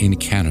happened in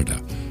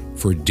Canada.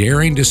 For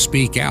daring to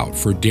speak out,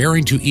 for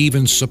daring to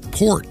even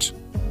support,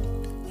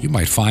 you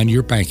might find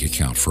your bank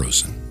account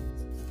frozen.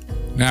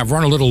 Now, I've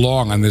run a little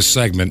long on this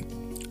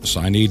segment,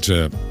 so I need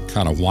to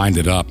kind of wind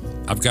it up.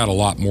 I've got a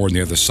lot more on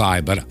the other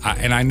side,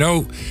 and I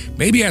know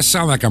maybe I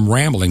sound like I'm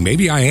rambling.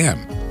 Maybe I am.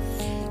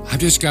 I've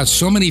just got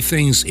so many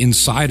things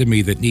inside of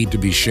me that need to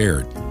be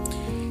shared,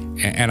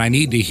 and I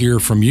need to hear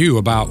from you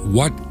about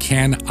what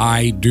can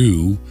I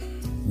do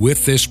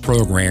with this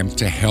program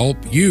to help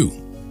you.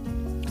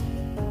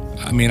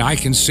 I mean, I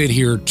can sit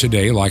here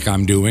today like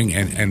I'm doing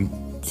and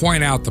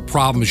point out the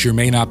problems you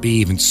may not be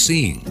even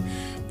seeing,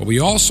 but we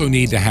also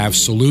need to have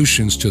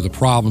solutions to the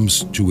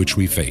problems to which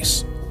we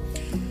face.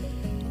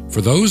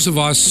 For those of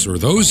us, or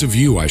those of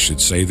you, I should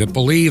say, that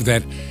believe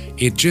that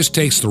it just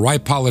takes the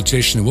right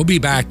politician and we'll be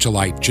back to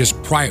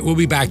we'll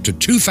be back to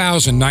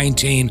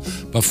 2019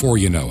 before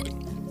you know it.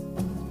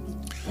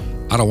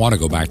 I don't want to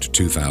go back to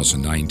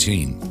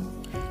 2019.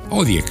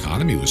 Oh, the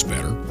economy was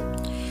better.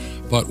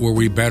 But were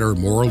we better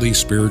morally,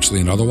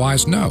 spiritually, and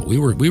otherwise? No, we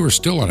were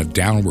still on a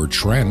downward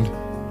trend.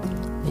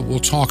 But we'll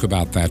talk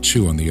about that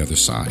too on the other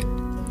side.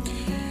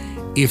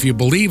 If you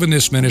believe in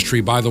this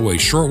ministry, by the way,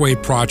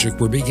 Shortwave Project,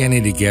 we're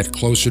beginning to get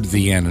closer to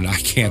the end, and I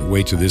can't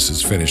wait till this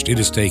is finished. It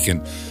has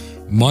taken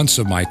months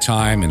of my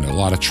time and a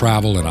lot of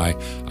travel, and I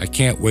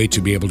can't wait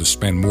to be able to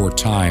spend more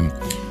time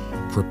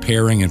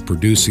preparing and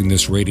producing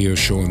this radio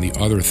show and the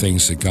other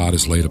things that God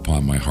has laid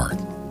upon my heart.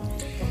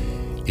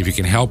 If you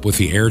can help with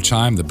the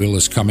airtime, the bill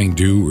is coming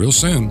due real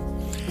soon.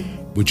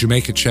 Would you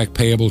make a check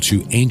payable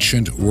to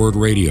Ancient Word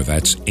Radio?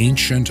 That's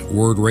Ancient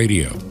Word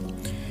Radio.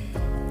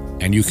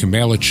 And you can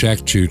mail a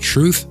check to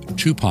Truth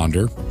to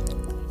Ponder,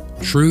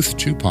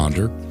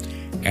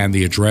 and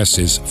the address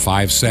is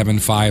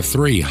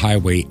 5753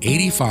 Highway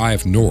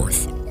 85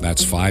 North.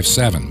 That's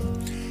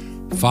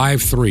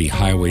 5753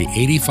 Highway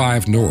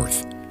 85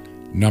 North,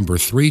 number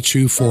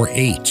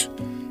 3248.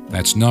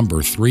 That's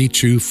number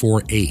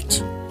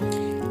 3248.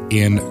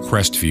 In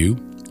Crestview,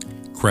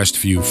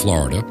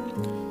 Florida,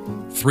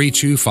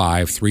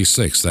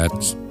 32536. That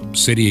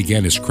city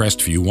again is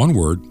Crestview, one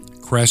word,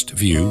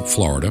 Crestview,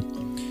 Florida.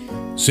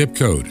 Zip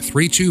code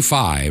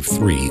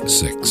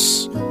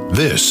 32536.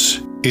 This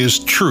is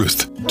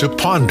Truth to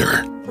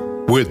Ponder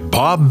with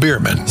Bob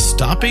Bierman.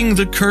 Stopping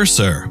the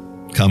Cursor,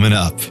 coming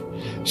up.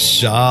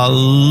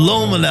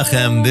 Shalom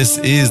Alechem. This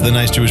is the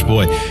Nice Jewish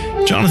Boy,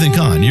 Jonathan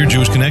Kahn, your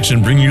Jewish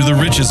connection, bringing you the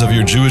riches of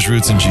your Jewish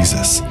roots in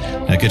Jesus.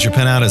 Now get your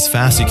pen out as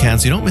fast as you can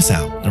so you don't miss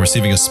out on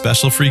receiving a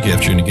special free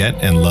gift you're going to get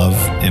and love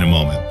in a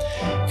moment.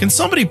 Can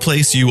somebody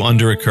place you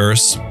under a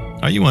curse?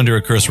 Are you under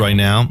a curse right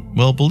now?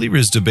 Well,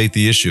 believers debate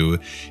the issue.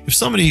 If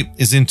somebody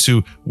is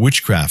into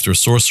witchcraft or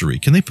sorcery,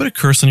 can they put a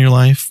curse on your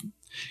life?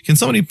 Can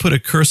somebody put a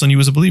curse on you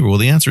as a believer? Well,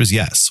 the answer is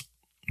yes,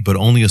 but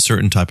only a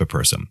certain type of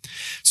person.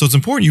 So it's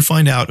important you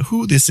find out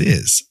who this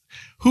is.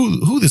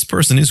 Who this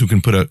person is who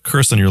can put a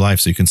curse on your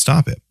life so you can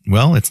stop it.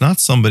 Well, it's not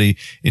somebody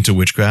into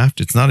witchcraft.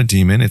 It's not a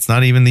demon. It's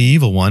not even the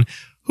evil one.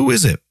 Who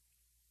is it?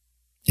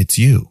 It's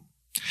you.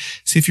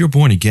 See, if you're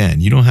born again,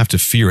 you don't have to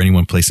fear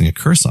anyone placing a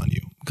curse on you.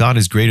 God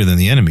is greater than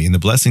the enemy, and the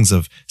blessings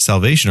of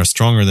salvation are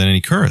stronger than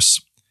any curse.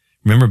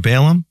 Remember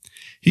Balaam?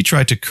 He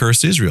tried to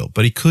curse Israel,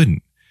 but he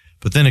couldn't.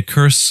 But then a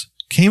curse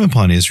came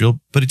upon Israel,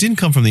 but it didn't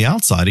come from the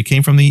outside. It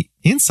came from the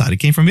inside. It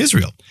came from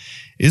Israel.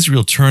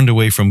 Israel turned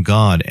away from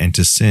God and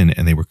to sin,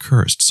 and they were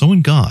cursed. So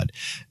in God,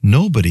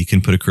 nobody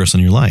can put a curse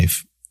on your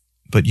life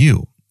but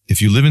you.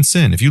 If you live in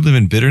sin, if you live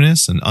in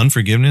bitterness and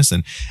unforgiveness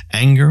and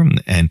anger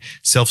and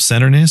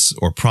self-centeredness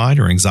or pride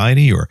or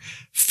anxiety or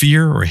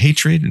fear or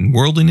hatred and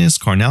worldliness,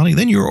 carnality,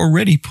 then you're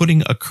already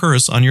putting a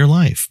curse on your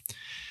life.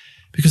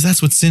 Because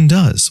that's what sin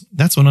does.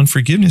 That's what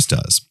unforgiveness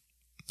does.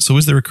 So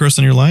is there a curse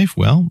on your life?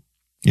 Well,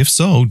 if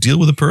so, deal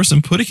with the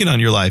person putting it on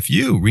your life.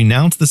 You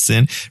renounce the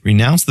sin,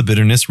 renounce the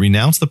bitterness,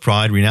 renounce the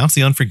pride, renounce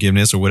the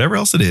unforgiveness, or whatever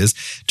else it is.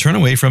 Turn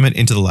away from it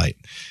into the light,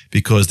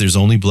 because there's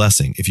only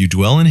blessing. If you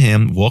dwell in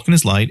him, walk in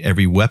his light,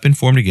 every weapon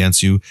formed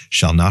against you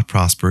shall not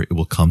prosper. It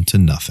will come to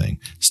nothing.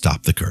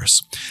 Stop the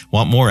curse.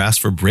 Want more? Ask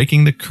for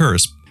Breaking the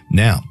Curse.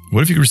 Now,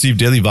 what if you could receive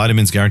daily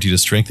vitamins guaranteed to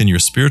strengthen your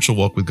spiritual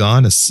walk with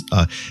God?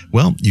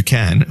 Well, you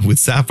can with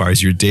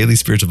Sapphires, your daily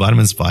spiritual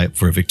vitamins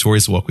for a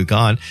victorious walk with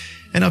God.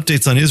 and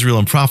updates on Israel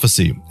and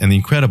prophecy, and the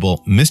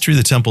incredible Mystery of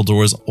the Temple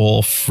Doors,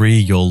 all free.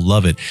 You'll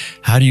love it.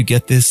 How do you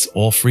get this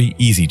all free?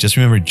 Easy. Just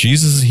remember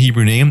Jesus'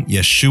 Hebrew name,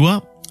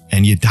 Yeshua,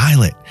 and you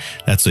dial it.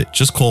 That's it.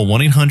 Just call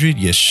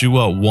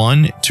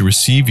 1-800-YESHUA-1 to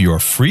receive your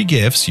free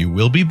gifts. You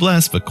will be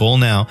blessed, but call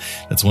now.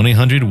 That's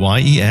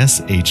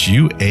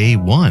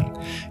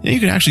 1-800-YESHUA-1. You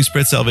can actually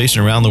spread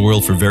salvation around the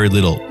world for very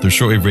little through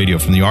shortwave radio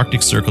from the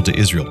Arctic Circle to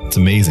Israel. It's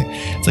amazing.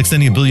 It's like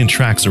sending 1 billion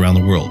tracts around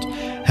the world.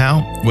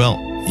 How? Well,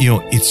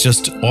 it's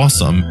just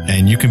awesome,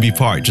 and you can be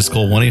part. Just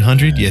call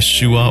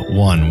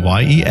 1-800-YESHUA-1,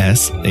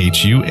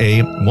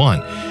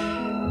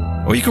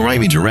 YESHUA-1. Or you can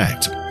write me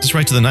direct. Just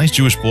write to the Nice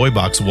Jewish Boy,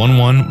 Box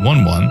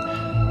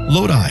 1111,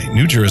 Lodi,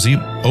 New Jersey,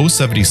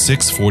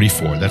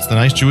 07644. That's the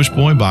Nice Jewish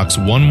Boy, Box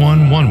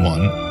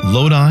 1111,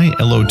 Lodi,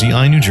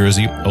 Lodi, New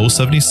Jersey,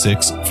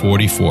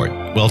 07644.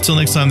 Well, till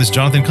next time, this is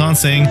Jonathan Kahn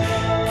saying,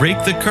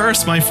 break the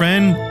curse, my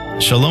friend.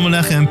 Shalom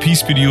Aleichem,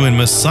 peace be to you in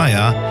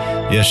Messiah,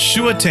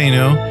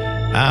 Yeshuateinu,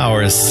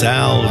 our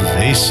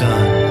salvation.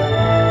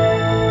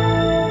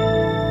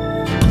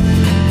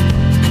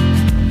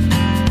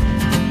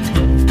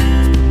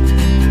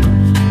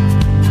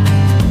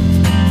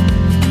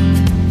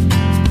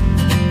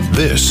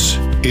 This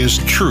is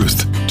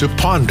Truth to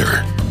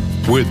Ponder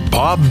with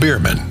Bob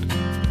Bierman.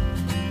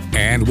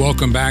 And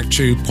welcome back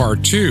to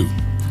part 2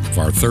 of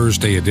our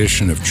Thursday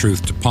edition of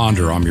Truth to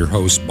Ponder. I'm your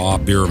host,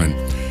 Bob Bierman.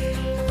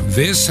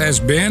 This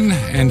has been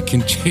and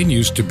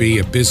continues to be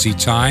a busy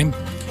time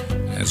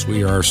as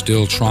we are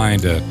still trying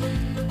to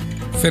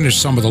finish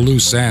some of the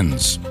loose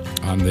ends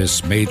on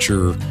this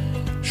major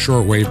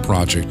shortwave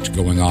project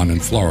going on in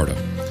Florida.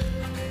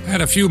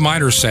 Had a few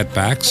minor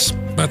setbacks,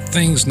 but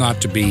things not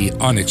to be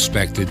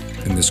unexpected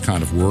in this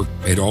kind of work.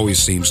 It always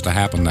seems to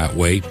happen that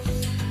way.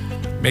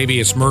 Maybe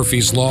it's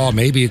Murphy's Law.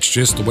 Maybe it's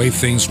just the way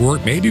things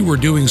work. Maybe we're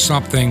doing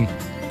something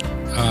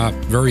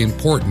very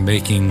important,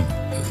 making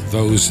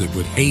those that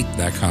would hate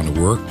that kind of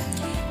work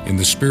in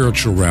the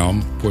spiritual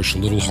realm push a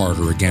little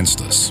harder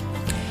against us.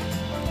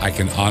 I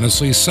can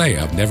honestly say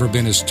I've never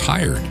been as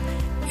tired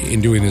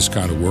in doing this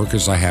kind of work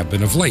as I have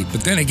been of late.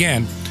 But then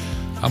again,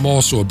 I'm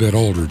also a bit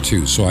older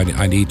too, so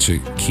I need to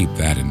keep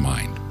that in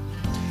mind.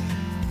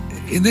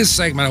 In this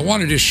segment, I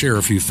wanted to share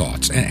a few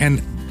thoughts,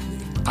 and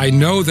I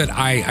know that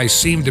I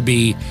seem to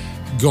be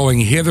going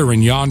hither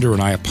and yonder,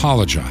 and I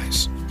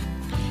apologize.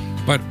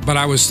 But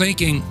I was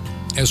thinking,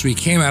 as we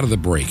came out of the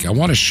break, I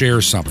want to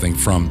share something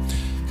from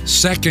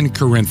 2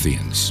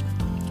 Corinthians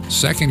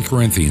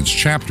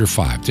chapter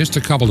 5, just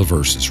a couple of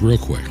verses real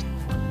quick.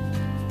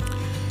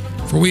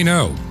 For we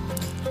know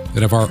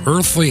that if our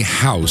earthly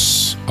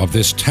house of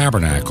this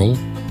tabernacle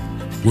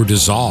were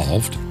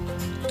dissolved,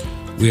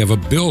 we have a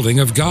building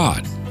of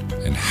God,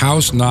 and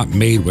house not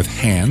made with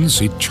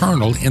hands,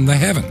 eternal in the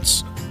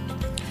heavens.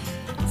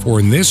 For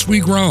in this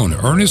we groan,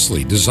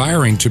 earnestly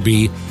desiring to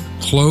be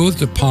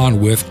clothed upon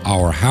with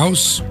our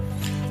house,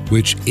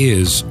 which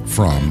is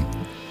from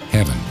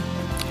heaven.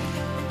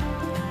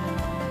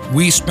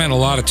 We spend a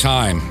lot of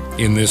time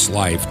in this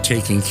life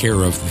taking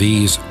care of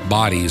these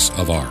bodies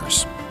of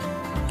ours.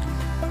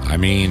 I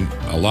mean,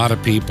 a lot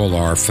of people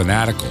are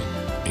fanatical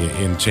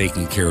in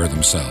taking care of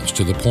themselves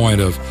to the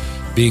point of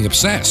being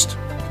obsessed.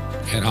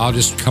 And I'll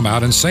just come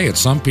out and say it.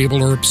 Some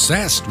people are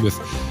obsessed with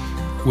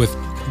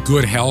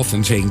good health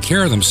and taking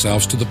care of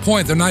themselves to the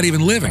point they're not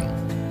even living.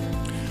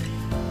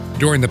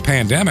 During the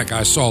pandemic,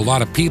 I saw a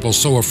lot of people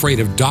so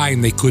afraid of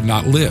dying they could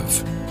not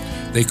live.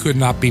 They could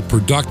not be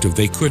productive.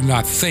 They could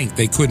not think.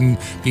 They couldn't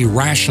be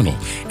rational.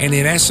 And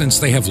in essence,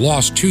 they have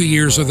lost 2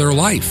 years of their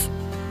life.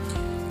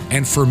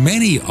 And for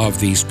many of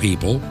these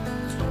people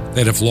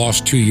that have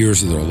lost 2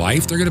 years of their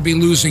life, they're going to be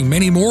losing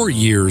many more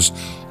years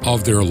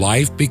of their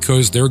life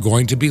because they're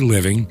going to be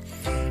living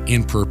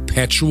in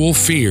perpetual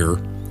fear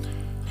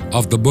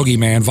of the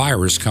boogeyman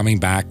virus coming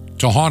back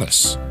to haunt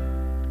us.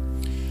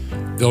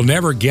 They'll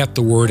never get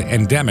the word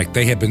endemic.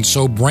 They have been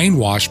so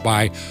brainwashed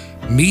by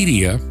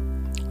media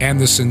and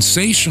the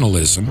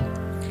sensationalism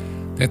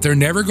that they're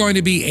never going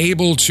to be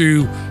able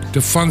to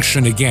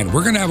function again.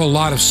 We're going to have a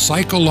lot of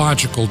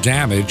psychological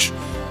damage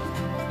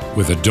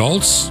with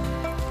adults,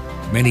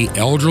 many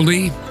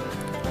elderly,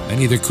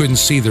 many that couldn't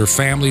see their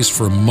families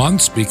for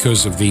months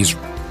because of these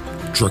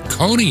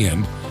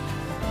draconian,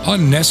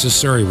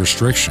 unnecessary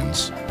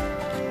restrictions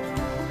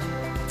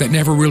that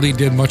never really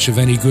did much of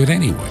any good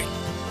anyway.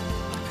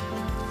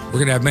 We're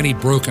going to have many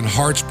broken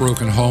hearts,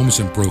 broken homes,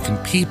 and broken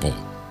people.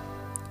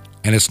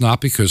 And it's not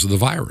because of the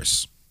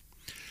virus.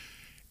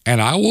 And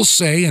I will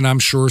say, and I'm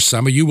sure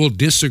some of you will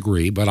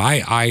disagree, but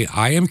I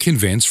am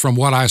convinced from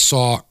what I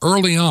saw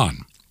early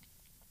on,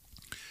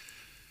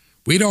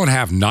 we don't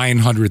have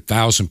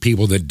 900,000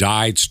 people that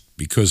died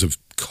because of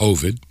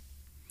COVID.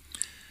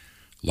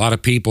 A lot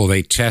of people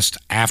they test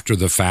after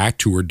the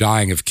fact who are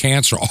dying of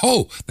cancer.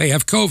 Oh, they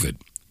have COVID.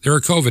 They're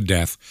a COVID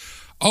death.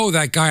 Oh,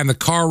 that guy in the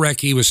car wreck,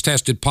 he was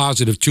tested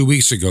positive 2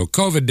 weeks ago.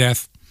 COVID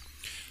death.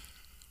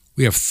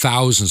 We have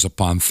thousands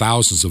upon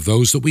thousands of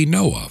those that we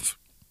know of.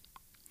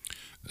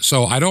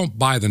 So I don't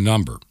buy the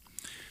number.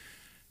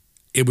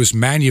 It was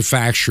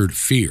manufactured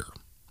fear.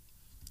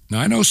 Now,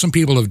 I know some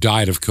people have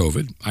died of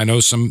COVID. I know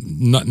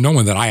no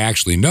one that I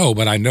actually know,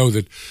 but I know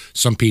that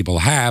some people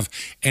have.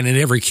 And in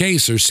every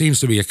case, there seems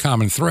to be a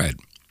common thread.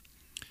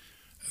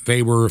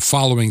 They were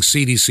following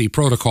CDC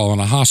protocol in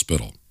a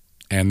hospital,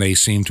 and they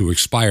seem to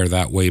expire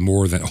that way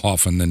more than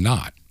often than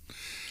not.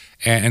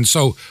 And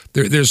so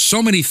there's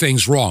so many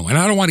things wrong. And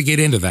I don't want to get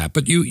into that,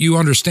 but you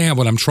understand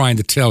what I'm trying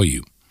to tell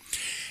you.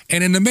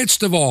 And in the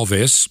midst of all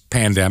this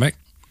pandemic,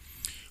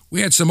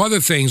 we had some other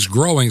things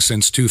growing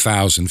since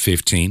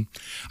 2015.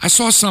 I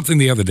saw something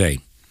the other day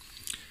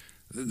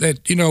that,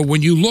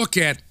 when you look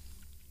at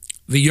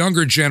the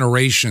younger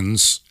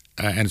generations,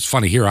 and it's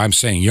funny here, I'm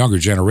saying younger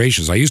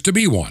generations. I used to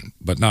be one,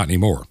 but not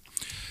anymore.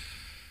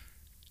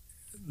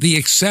 The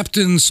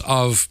acceptance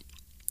of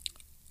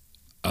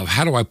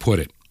how do I put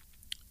it?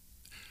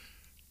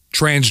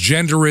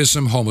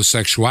 Transgenderism,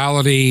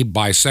 homosexuality,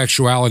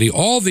 bisexuality,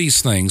 all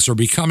these things are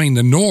becoming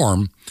the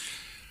norm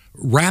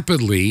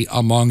rapidly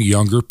among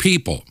younger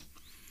people.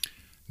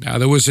 Now,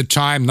 there was a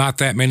time not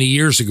that many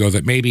years ago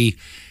that maybe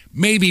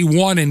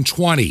 1 in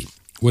 20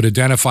 would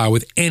identify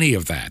with any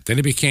of that. Then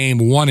it became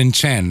 1 in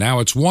 10. Now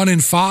it's 1 in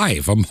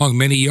 5 among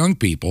many young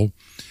people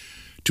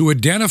to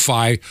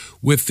identify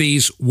with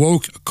these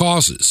woke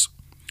causes.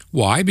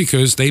 Why?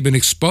 Because they've been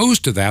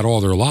exposed to that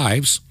all their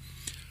lives.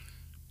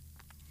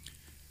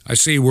 I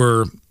see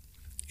we're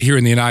here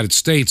in the United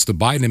States, the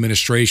Biden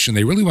administration,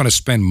 they really want to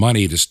spend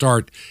money to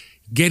start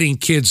getting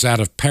kids out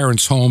of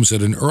parents' homes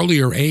at an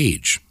earlier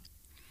age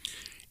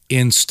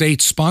in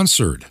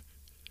state-sponsored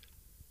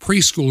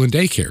preschool and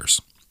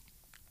daycares.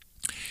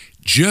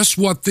 Just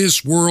what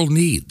this world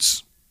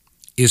needs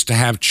is to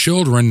have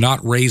children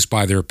not raised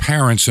by their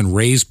parents and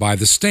raised by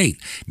the state.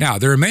 Now,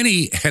 there are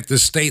many at the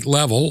state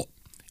level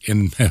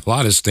in a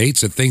lot of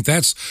states that think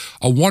that's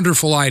a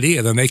wonderful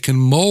idea. Then they can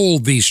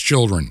mold these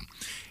children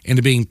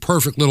into being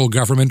perfect little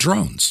government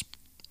drones.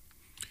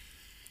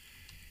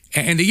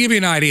 And to give you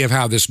an idea of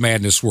how this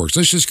madness works,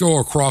 let's just go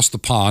across the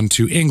pond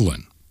to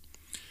England.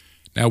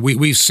 Now,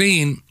 we've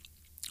seen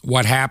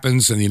what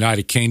happens in the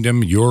United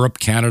Kingdom, Europe,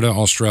 Canada,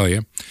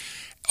 Australia.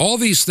 All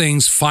these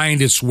things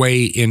find its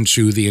way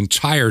into the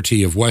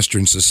entirety of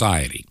Western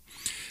society.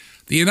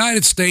 The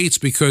United States,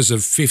 because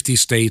of 50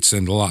 states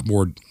and a lot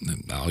more,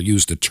 I'll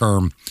use the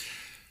term,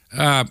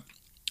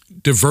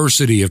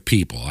 diversity of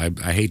people.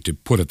 I hate to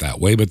put it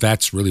that way, but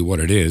that's really what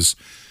it is.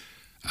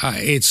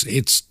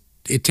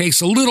 It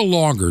takes a little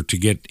longer to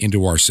get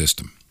into our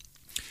system.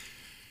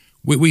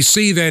 We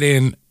see that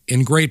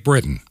in Great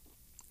Britain.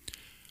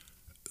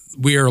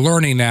 We are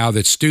learning now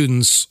that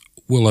students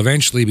will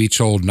eventually be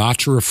told not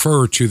to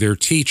refer to their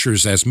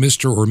teachers as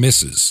Mr. or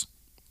Mrs.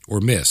 or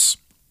Miss.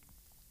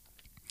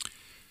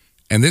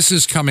 And this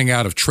is coming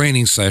out of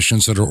training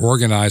sessions that are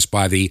organized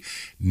by the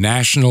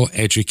National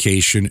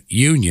Education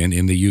Union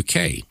in the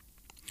UK.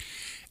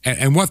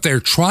 And what they're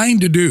trying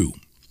to do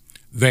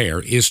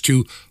there is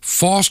to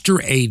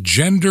foster a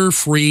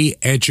gender-free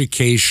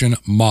education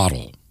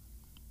model.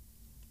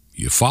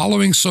 You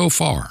following so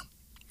far?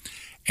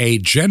 A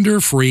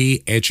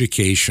gender-free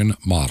education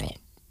model.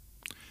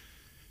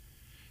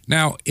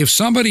 Now, if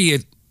somebody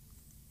had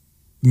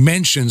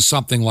mentioned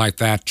something like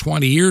that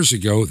 20 years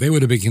ago, they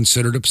would have been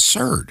considered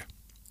absurd.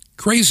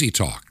 Crazy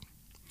talk.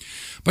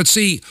 But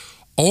see,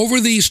 over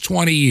these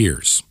 20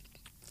 years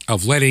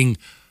of letting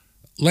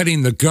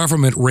the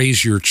government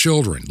raise your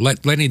children,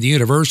 letting the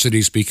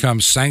universities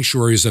become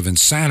sanctuaries of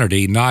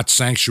insanity, not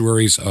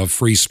sanctuaries of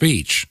free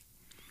speech,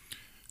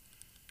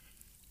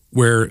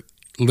 where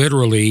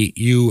literally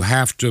you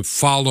have to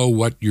follow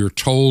what you're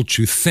told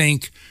to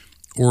think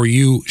or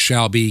you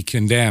shall be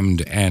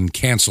condemned and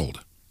canceled.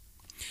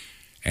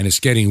 And it's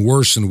getting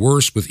worse and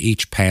worse with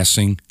each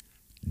passing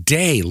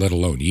day, let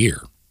alone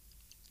year.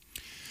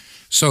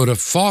 So to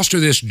foster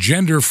this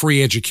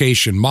gender-free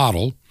education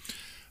model,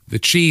 the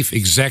chief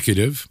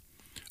executive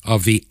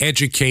of the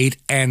Educate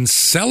and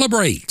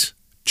Celebrate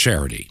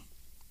charity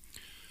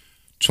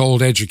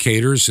told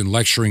educators in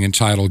lecturing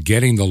entitled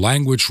Getting the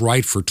Language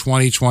Right for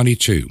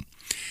 2022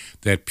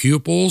 that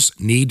pupils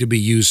need to be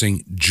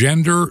using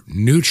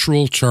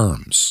gender-neutral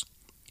terms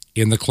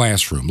in the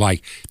classroom,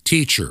 like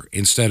teacher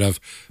instead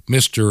of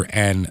Mr.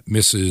 and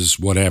Mrs.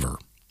 whatever,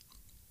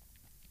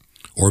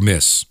 or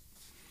Miss.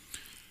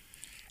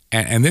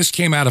 And this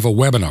came out of a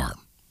webinar,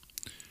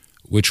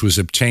 which was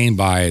obtained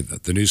by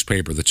the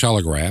newspaper The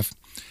Telegraph,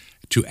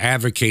 to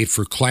advocate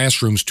for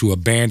classrooms to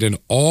abandon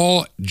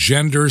all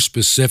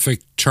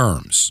gender-specific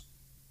terms.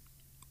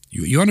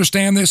 You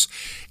understand this?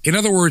 In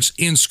other words,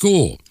 in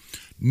school,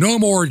 no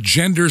more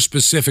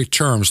gender-specific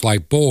terms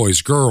like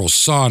boys, girls,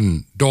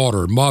 son,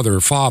 daughter, mother,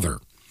 father.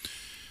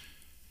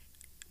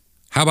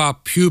 How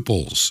about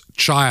pupils,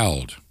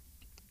 child,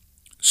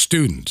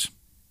 student,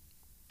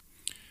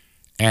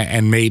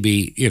 and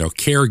maybe,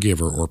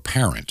 caregiver or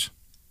parent?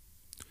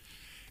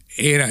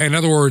 In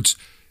other words,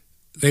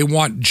 they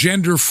want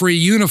gender-free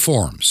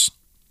uniforms.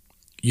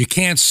 You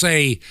can't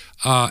say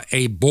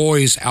a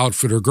boy's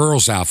outfit or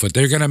girl's outfit.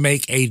 They're going to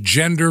make a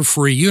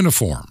gender-free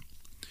uniform.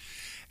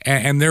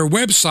 And their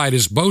website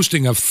is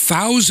boasting of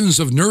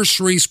thousands of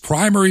nurseries,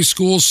 primary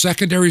schools,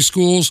 secondary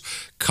schools,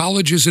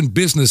 colleges, and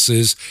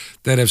businesses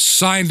that have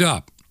signed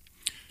up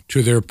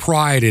to their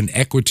Pride in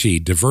Equity,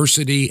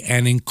 Diversity,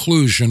 and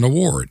Inclusion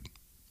Award.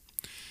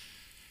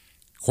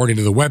 According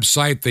to the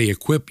website, they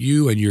equip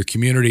you and your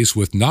communities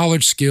with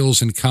knowledge,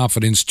 skills, and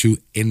confidence to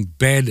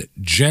embed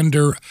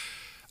gender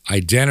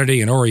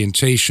identity and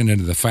orientation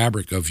into the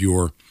fabric of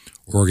your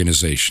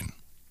organization.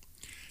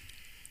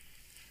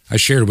 I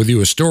shared with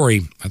you a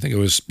story, I think it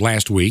was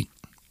last week,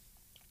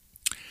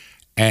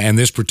 and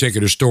this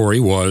particular story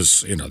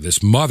was,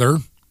 this mother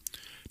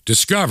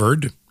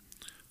discovered,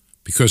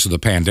 because of the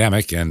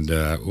pandemic and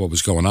what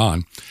was going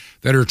on,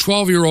 that her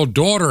 12-year-old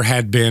daughter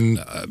had been,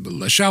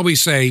 shall we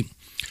say,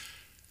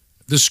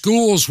 the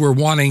schools were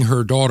wanting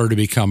her daughter to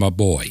become a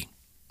boy.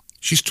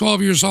 She's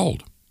 12 years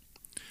old.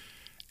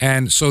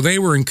 And so they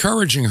were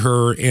encouraging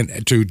her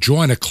to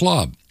join a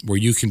club where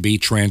you can be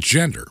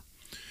transgender.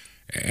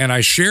 And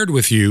I shared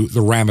with you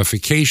the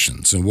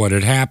ramifications and what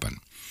had happened.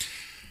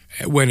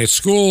 When at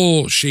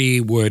school,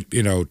 she would,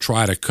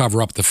 try to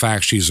cover up the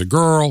fact she's a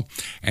girl,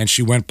 and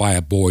she went by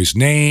a boy's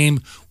name,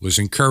 was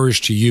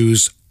encouraged to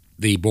use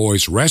the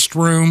boys'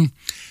 restroom,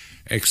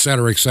 et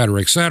cetera, et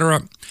cetera, et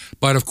cetera.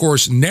 But, of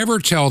course, never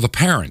tell the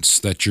parents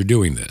that you're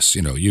doing this.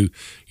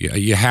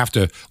 You have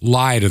to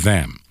lie to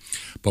them.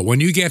 But when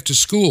you get to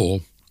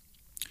school,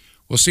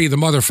 well, see, the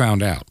mother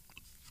found out.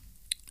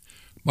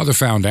 Mother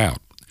found out.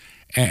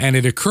 And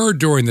it occurred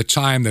during the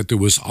time that there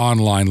was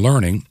online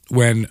learning,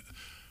 when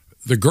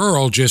the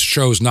girl just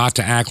chose not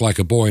to act like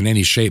a boy in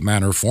any shape,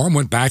 manner, or form,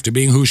 went back to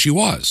being who she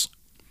was,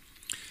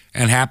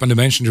 and happened to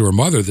mention to her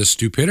mother the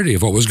stupidity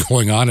of what was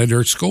going on at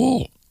her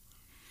school.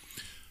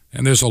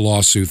 And there's a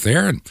lawsuit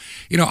there. And,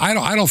 I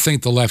don't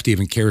think the left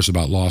even cares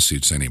about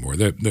lawsuits anymore.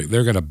 They're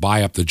going to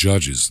buy up the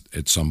judges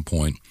at some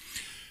point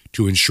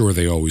to ensure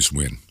they always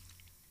win.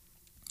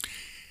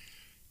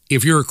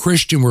 If you're a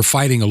Christian, we're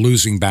fighting a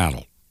losing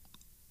battle.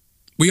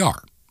 We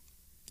are.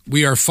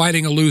 We are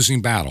fighting a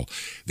losing battle.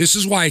 This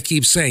is why I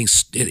keep saying,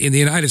 in the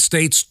United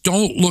States,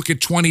 don't look at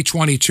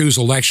 2022's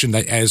election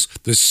as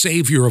the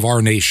savior of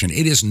our nation.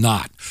 It is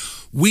not.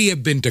 We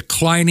have been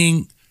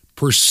declining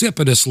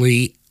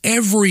precipitously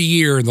every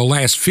year in the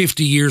last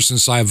 50 years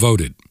since I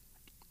voted.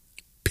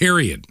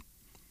 Period.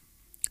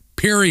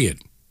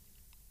 Period.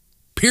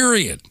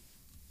 Period.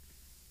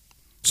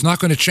 It's not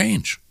going to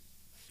change.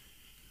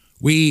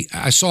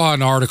 I saw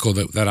an article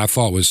that I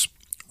thought was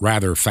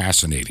rather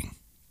fascinating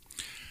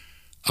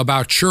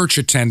about church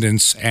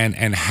attendance and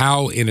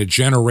how in a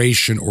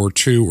generation or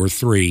two or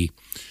three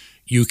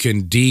you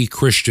can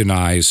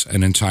de-Christianize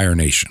an entire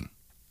nation.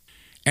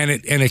 And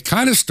it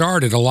kind of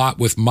started a lot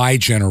with my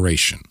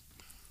generation.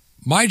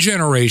 My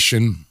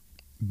generation,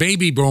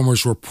 baby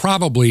boomers, were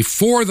probably,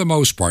 for the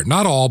most part,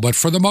 not all, but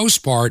for the most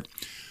part,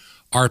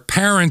 our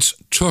parents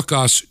took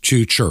us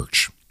to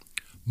church.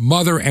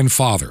 Mother and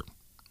father.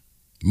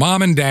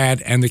 Mom and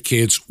dad and the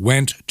kids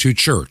went to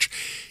church.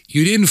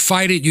 You didn't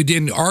fight it. You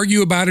didn't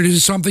argue about it. It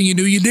was something you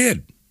knew you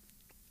did.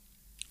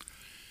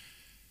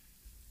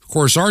 Of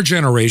course, our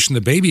generation,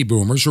 the baby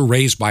boomers, were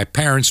raised by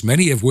parents,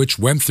 many of which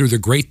went through the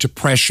Great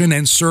Depression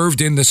and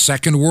served in the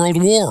Second World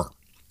War.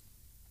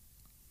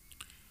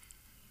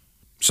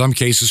 Some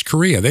cases,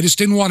 Korea. They just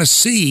didn't want to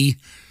see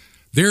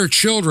their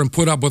children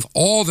put up with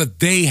all that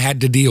they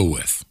had to deal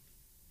with.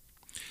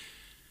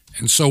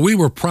 And so we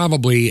were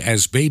probably,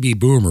 as baby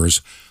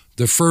boomers,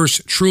 the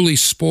first truly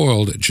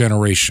spoiled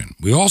generation.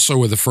 We also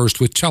were the first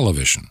with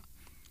television.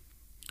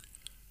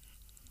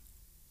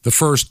 The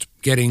first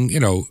getting,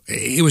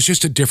 it was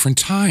just a different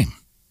time.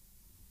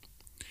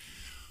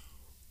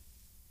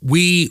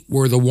 We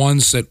were the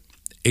ones that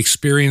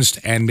experienced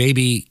and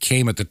maybe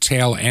came at the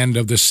tail end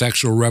of the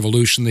sexual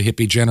revolution, the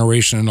hippie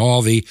generation, and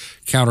all the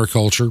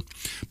counterculture.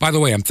 By the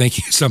way, I'm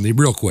thinking of something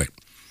real quick.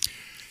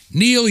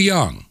 Neil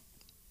Young,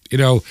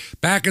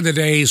 back in the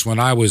days when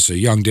I was a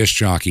young disc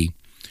jockey,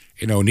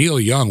 Neil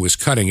Young was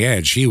cutting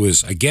edge. He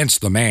was against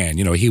the man.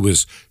 He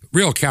was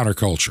real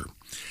counterculture.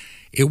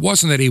 It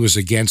wasn't that he was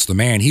against the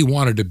man. He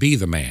wanted to be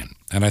the man.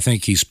 And I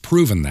think he's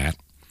proven that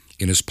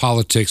in his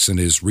politics and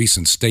his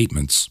recent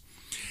statements.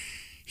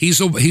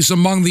 He's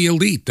among the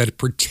elite that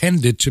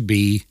pretended to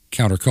be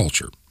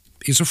counterculture.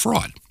 He's a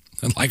fraud,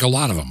 and like a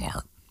lot of them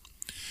are.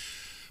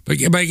 But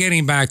by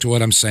getting back to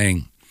what I'm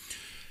saying,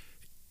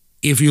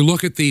 if you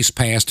look at these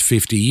past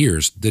 50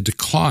 years, the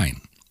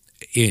decline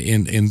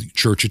in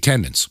church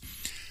attendance.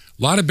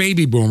 A lot of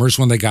baby boomers,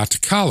 when they got to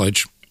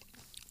college,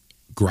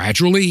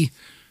 gradually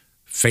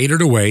faded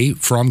away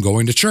from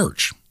going to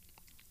church.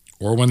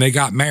 Or when they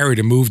got married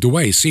and moved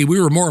away. See, we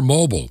were more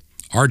mobile,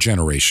 our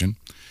generation.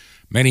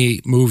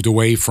 Many moved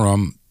away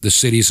from the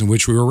cities in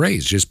which we were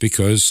raised just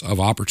because of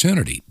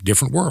opportunity,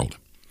 different world.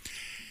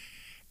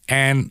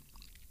 And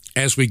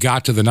as we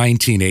got to the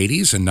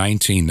 1980s and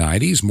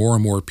 1990s, more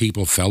and more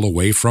people fell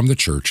away from the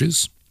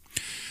churches.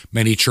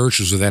 Many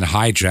churches were then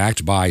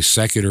hijacked by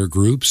secular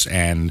groups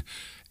and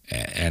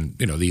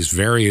these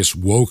various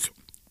woke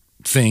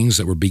things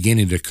that were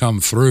beginning to come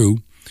through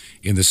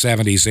in the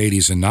 70s,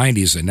 80s, and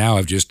 90s that now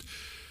have just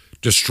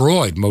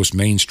destroyed most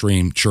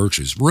mainstream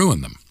churches,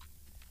 ruined them.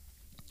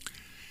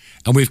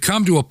 And we've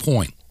come to a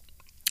point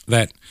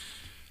that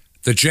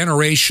the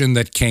generation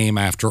that came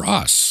after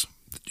us,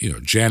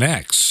 Gen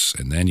X,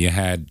 and then you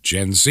had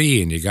Gen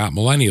Z, and you got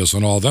millennials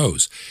and all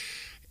those.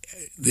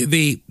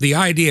 The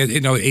idea,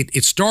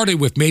 it started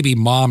with maybe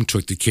mom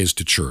took the kids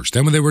to church.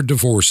 Then when there were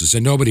divorces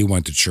and nobody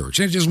went to church.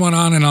 And it just went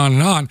on and on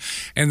and on.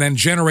 And then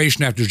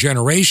generation after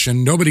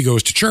generation, nobody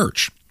goes to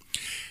church.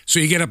 So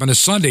you get up on a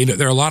Sunday,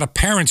 there are a lot of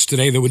parents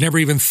today that would never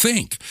even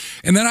think.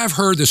 And then I've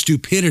heard the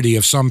stupidity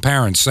of some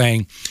parents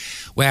saying,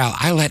 well,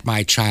 I let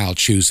my child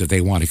choose if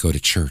they want to go to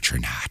church or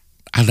not.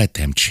 I let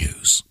them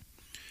choose.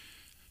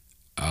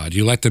 Do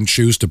you let them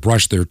choose to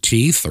brush their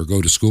teeth or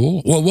go to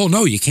school? Well,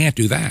 no, you can't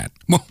do that.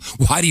 Well,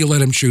 why do you let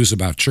them choose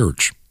about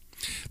church?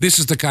 This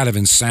is the kind of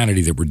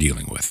insanity that we're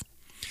dealing with.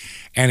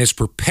 And it's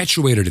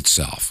perpetuated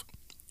itself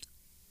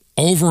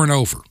over and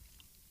over.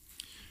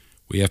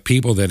 We have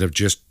people that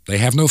they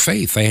have no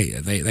faith.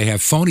 They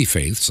have phony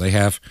faiths. They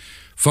have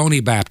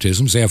phony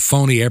baptisms. They have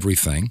phony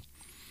everything.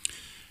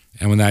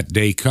 And when that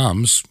day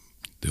comes,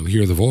 they'll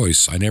hear the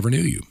voice, I never knew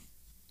you.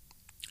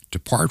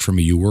 Depart from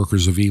me, you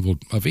workers of evil.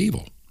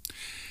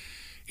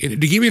 To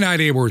give you an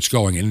idea where it's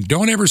going, and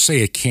don't ever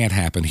say it can't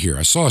happen here.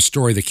 I saw a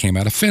story that came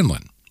out of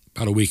Finland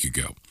about a week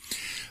ago.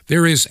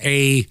 There is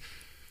a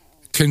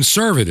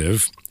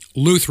conservative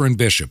Lutheran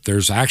bishop.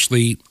 There's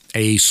actually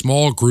a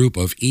small group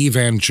of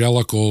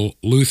evangelical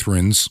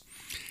Lutherans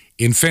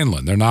in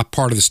Finland. They're not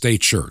part of the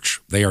state church.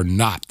 They are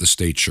not the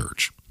state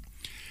church.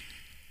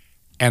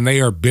 And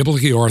they are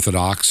biblically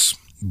orthodox,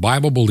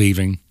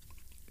 Bible-believing,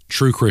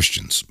 true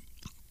Christians.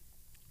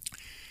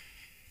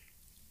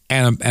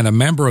 And a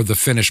member of the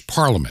Finnish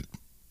parliament.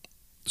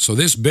 So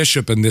this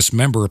bishop and this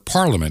member of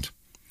parliament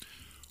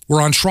were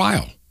on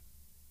trial.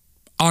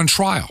 On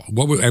trial.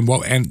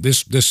 And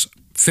this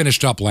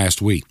finished up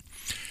last week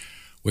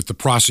with the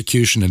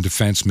prosecution and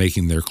defense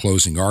making their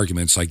closing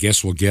arguments. I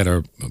guess we'll get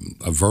a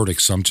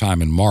verdict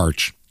sometime in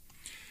March.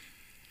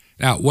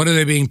 Now, what are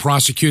they being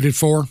prosecuted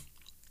for?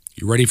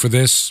 You ready for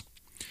this?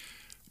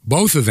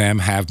 Both of them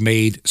have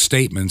made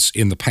statements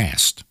in the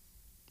past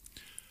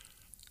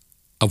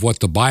of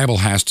what the Bible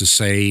has to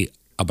say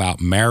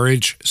about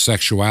marriage,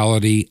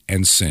 sexuality,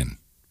 and sin.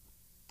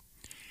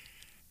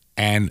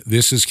 And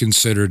this is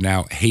considered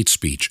now hate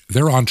speech.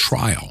 They're on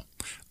trial.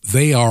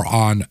 They are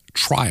on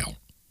trial.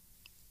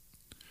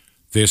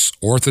 This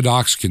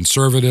Orthodox,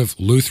 conservative,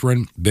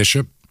 Lutheran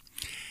bishop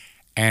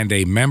and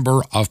a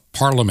member of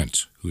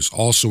parliament who's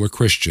also a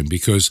Christian,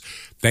 because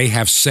they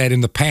have said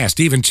in the past,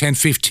 even 10,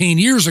 15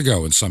 years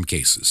ago in some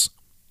cases,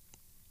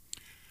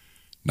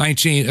 a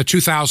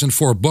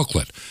 2004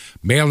 booklet,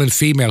 male and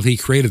female, he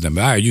created them.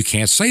 You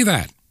can't say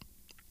that.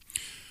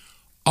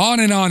 On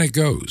and on it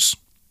goes.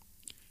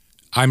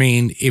 I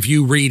mean, if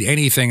you read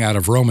anything out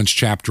of Romans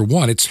chapter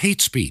 1, it's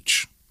hate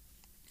speech.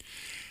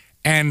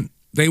 And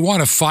they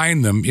want to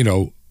fine them,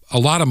 a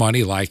lot of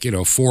money, like,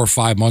 4 or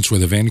 5 months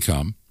worth of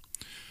income.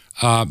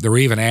 They're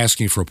even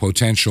asking for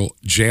potential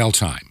jail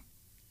time.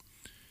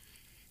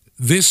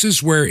 This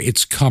is where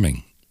it's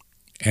coming.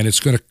 And it's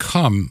going to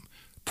come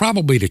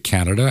probably to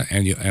Canada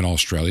and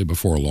Australia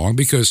before long,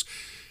 because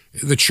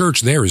the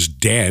church there is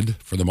dead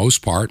for the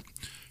most part.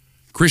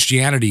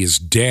 Christianity is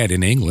dead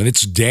in England.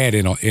 It's dead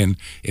in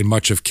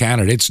much of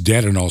Canada. It's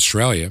dead in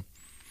Australia.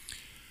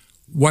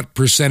 What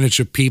percentage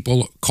of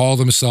people call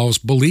themselves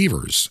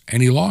believers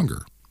any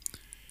longer?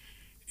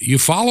 You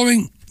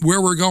following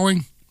where we're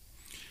going?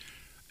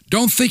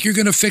 Don't think you're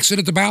going to fix it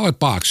at the ballot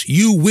box.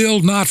 You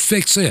will not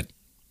fix it.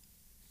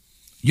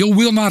 You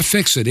will not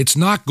fix it. It's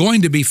not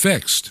going to be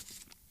fixed.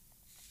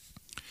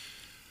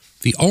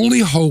 The only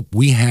hope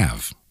we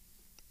have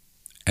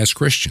as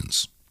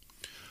Christians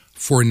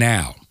for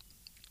now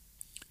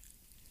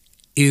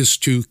is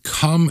to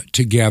come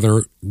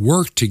together,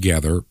 work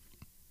together,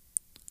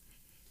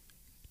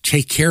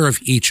 take care of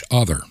each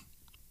other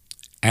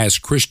as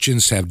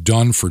Christians have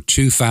done for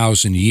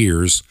 2,000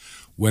 years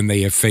when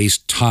they have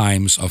faced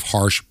times of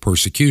harsh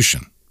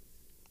persecution.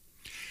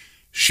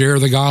 Share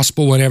the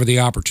gospel whenever the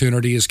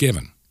opportunity is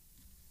given,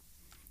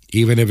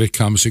 even if it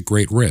comes at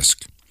great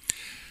risk.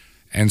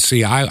 And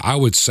see, I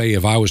would say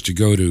if I was to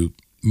go to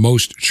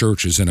most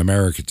churches in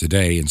America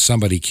today and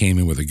somebody came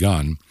in with a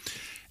gun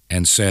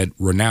and said,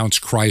 renounce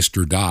Christ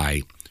or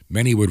die,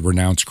 many would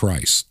renounce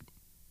Christ.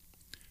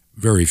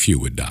 Very few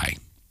would die.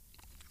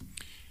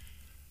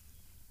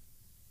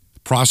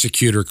 The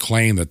prosecutor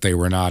claimed that they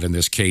were not, in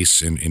this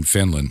case in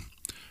Finland.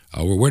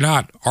 We're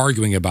not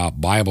arguing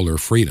about Bible or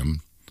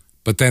freedom,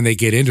 but then they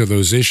get into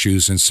those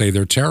issues and say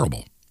they're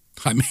terrible.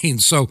 I mean,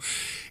 so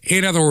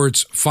in other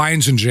words,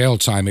 fines and jail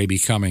time may be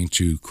coming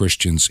to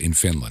Christians in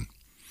Finland.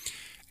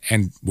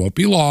 And won't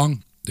be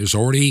long. There's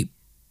already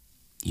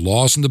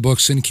laws in the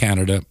books in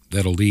Canada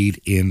that'll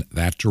lead in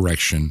that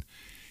direction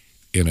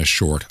in a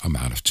short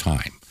amount of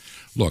time.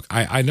 Look,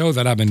 I know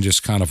that I've been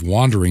just kind of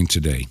wandering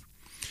today,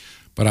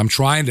 but I'm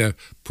trying to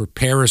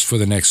prepare us for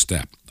the next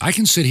step. I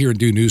can sit here and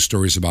do news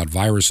stories about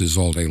viruses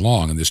all day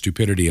long and the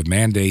stupidity of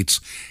mandates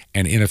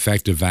and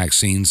ineffective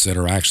vaccines that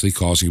are actually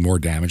causing more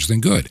damage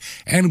than good,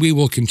 and we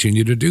will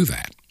continue to do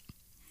that.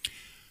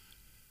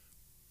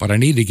 But I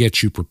need to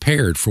get you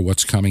prepared for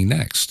what's coming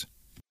next.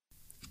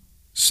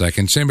 2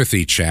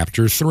 Timothy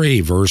chapter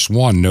 3, verse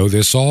 1, know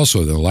this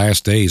also, the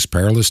last days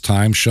perilous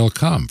times shall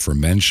come, for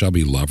men shall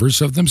be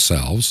lovers of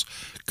themselves,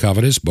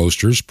 covetous,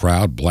 boasters,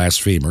 proud,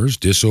 blasphemers,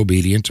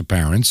 disobedient to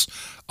parents,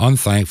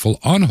 unthankful,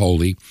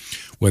 unholy,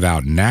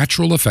 without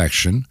natural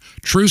affection,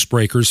 truce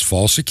breakers,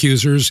 false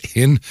accusers,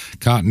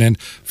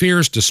 incontinent,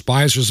 fierce,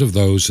 despisers of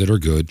those that are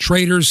good,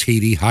 traitors,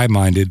 heady,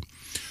 high-minded,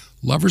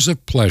 lovers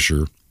of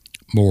pleasure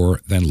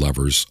more than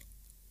lovers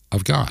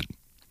of God.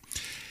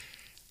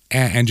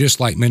 And just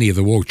like many of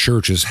the woke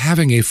churches,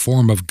 having a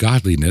form of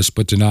godliness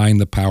but denying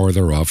the power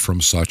thereof,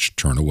 from such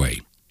turn away.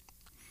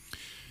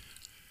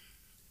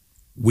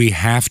 We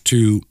have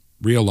to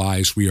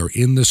realize we are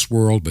in this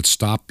world but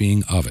stop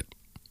being of it.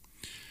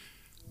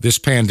 This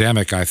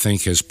pandemic, I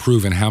think, has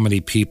proven how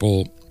many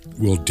people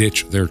will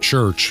ditch their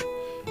church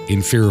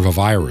in fear of a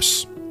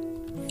virus.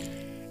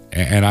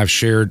 And I've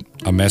shared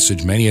a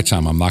message many a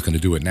time. I'm not going to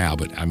do it now,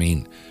 but I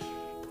mean,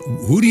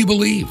 who do you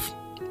believe?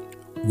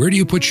 Where do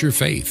you put your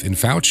faith? In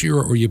Fauci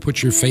or you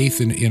put your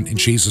faith in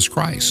Jesus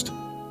Christ?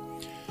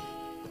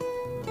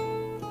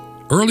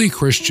 Early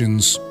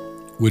Christians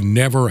would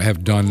never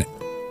have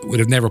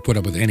put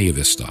up with any of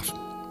this stuff.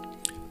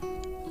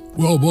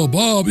 Well,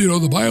 Bob,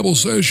 the Bible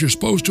says you're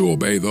supposed to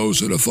obey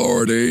those in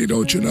authority,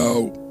 don't you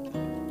know?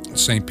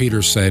 St.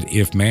 Peter said,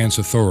 if man's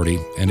authority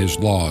and his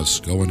laws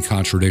go in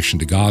contradiction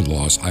to God's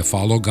laws, I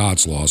follow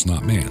God's laws,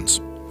 not man's.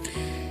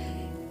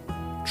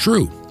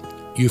 True,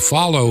 you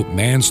follow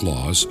man's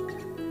laws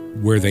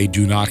where they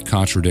do not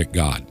contradict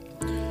God.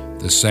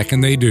 The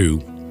second they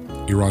do,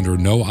 you're under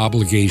no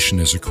obligation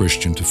as a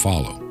Christian to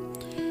follow.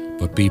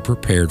 But be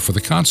prepared for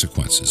the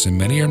consequences, and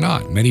many are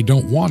not. Many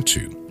don't want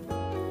to.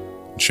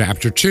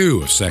 Chapter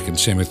 2 of 2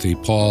 Timothy,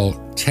 Paul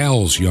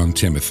tells young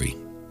Timothy,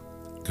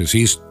 because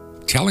he's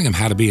telling him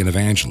how to be an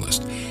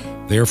evangelist,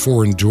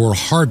 therefore endure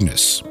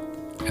hardness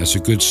as a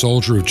good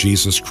soldier of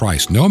Jesus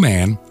Christ. No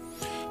man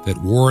that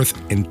warreth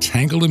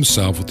entangle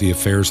himself with the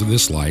affairs of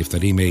this life,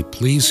 that he may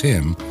please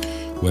him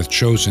who hath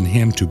chosen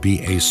him to be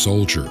a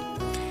soldier.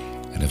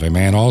 And if a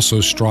man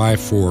also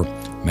strive for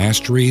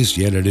masteries,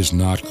 yet it is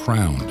not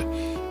crowned,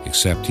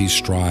 except he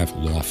strive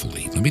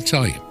lawfully. Let me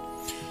tell you,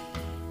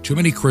 too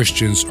many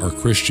Christians are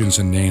Christians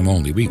in name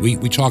only.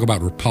 We talk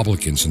about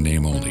Republicans in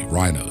name only,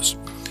 rhinos.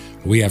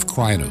 We have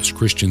Krynos,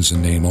 Christians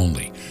in name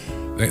only.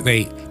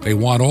 They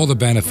want all the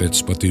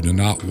benefits, but they do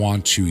not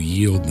want to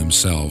yield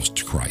themselves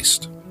to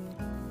Christ.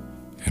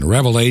 In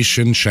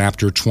Revelation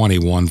chapter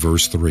 21,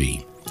 verse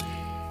 3,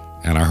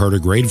 and I heard a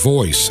great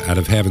voice out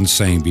of heaven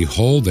saying,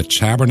 behold, the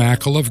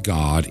tabernacle of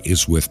God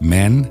is with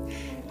men,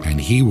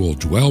 and he will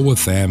dwell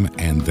with them,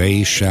 and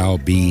they shall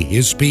be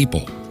his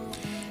people.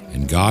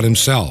 And God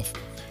himself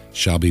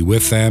shall be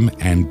with them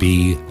and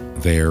be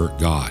their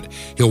God.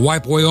 He'll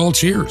wipe away all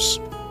tears.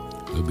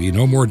 There'll be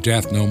no more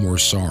death, no more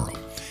sorrow.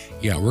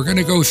 Yeah, we're going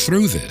to go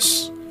through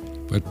this,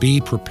 but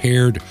be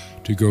prepared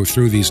to go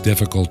through these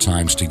difficult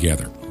times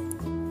together.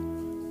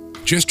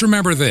 Just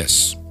remember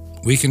this.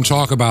 We can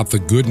talk about the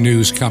good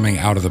news coming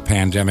out of the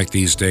pandemic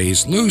these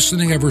days,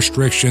 loosening of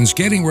restrictions,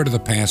 getting rid of the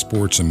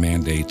passports and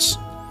mandates.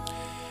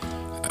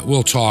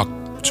 We'll talk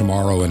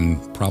tomorrow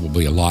and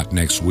probably a lot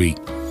next week.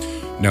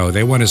 No,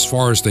 they went as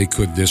far as they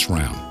could this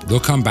round. They'll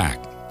come back.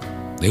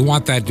 They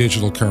want that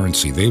digital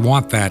currency. They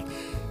want that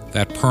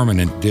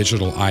permanent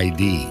digital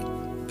ID.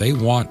 They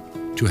want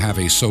to have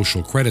a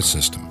social credit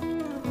system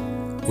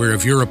where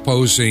if you're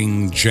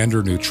opposing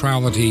gender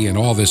neutrality and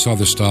all this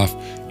other stuff,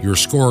 your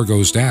score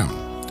goes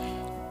down.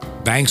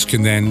 Banks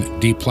can then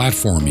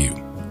deplatform you.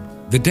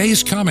 The day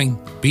is coming.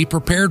 Be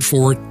prepared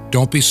for it.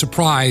 Don't be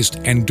surprised,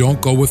 and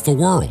don't go with the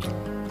world.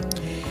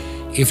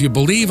 If you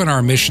believe in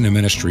our mission and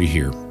ministry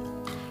here,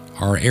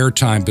 our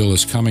airtime bill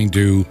is coming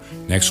due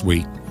next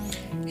week.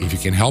 If you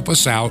can help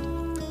us out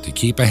to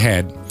keep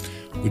ahead,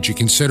 would you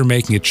consider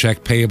making a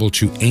check payable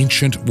to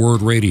Ancient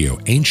Word Radio?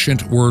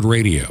 Ancient Word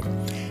Radio.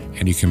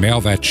 And you can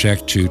mail that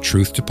check to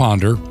Truth to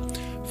Ponder,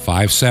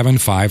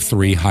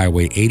 5753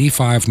 Highway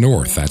 85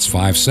 North. That's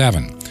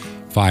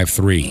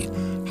 5753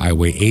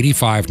 Highway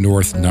 85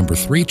 North, number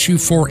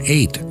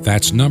 3248.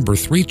 That's number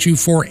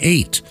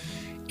 3248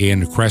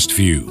 in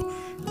Crestview,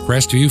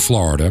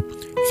 Florida,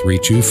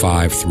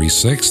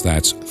 32536.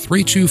 That's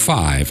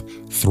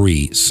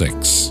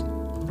 32536.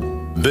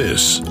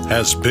 This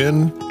has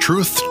been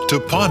Truth to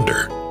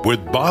Ponder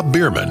with Bob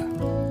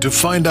Bierman. To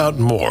find out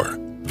more,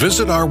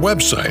 visit our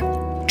website,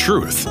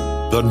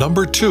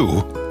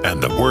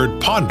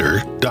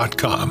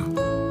 truth2ponder.com.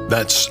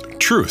 That's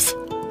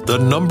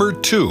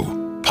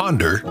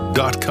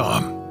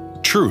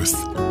truth2ponder.com. Truth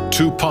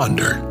to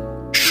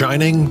Ponder,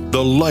 shining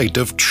the light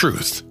of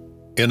truth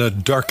in a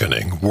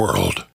darkening world.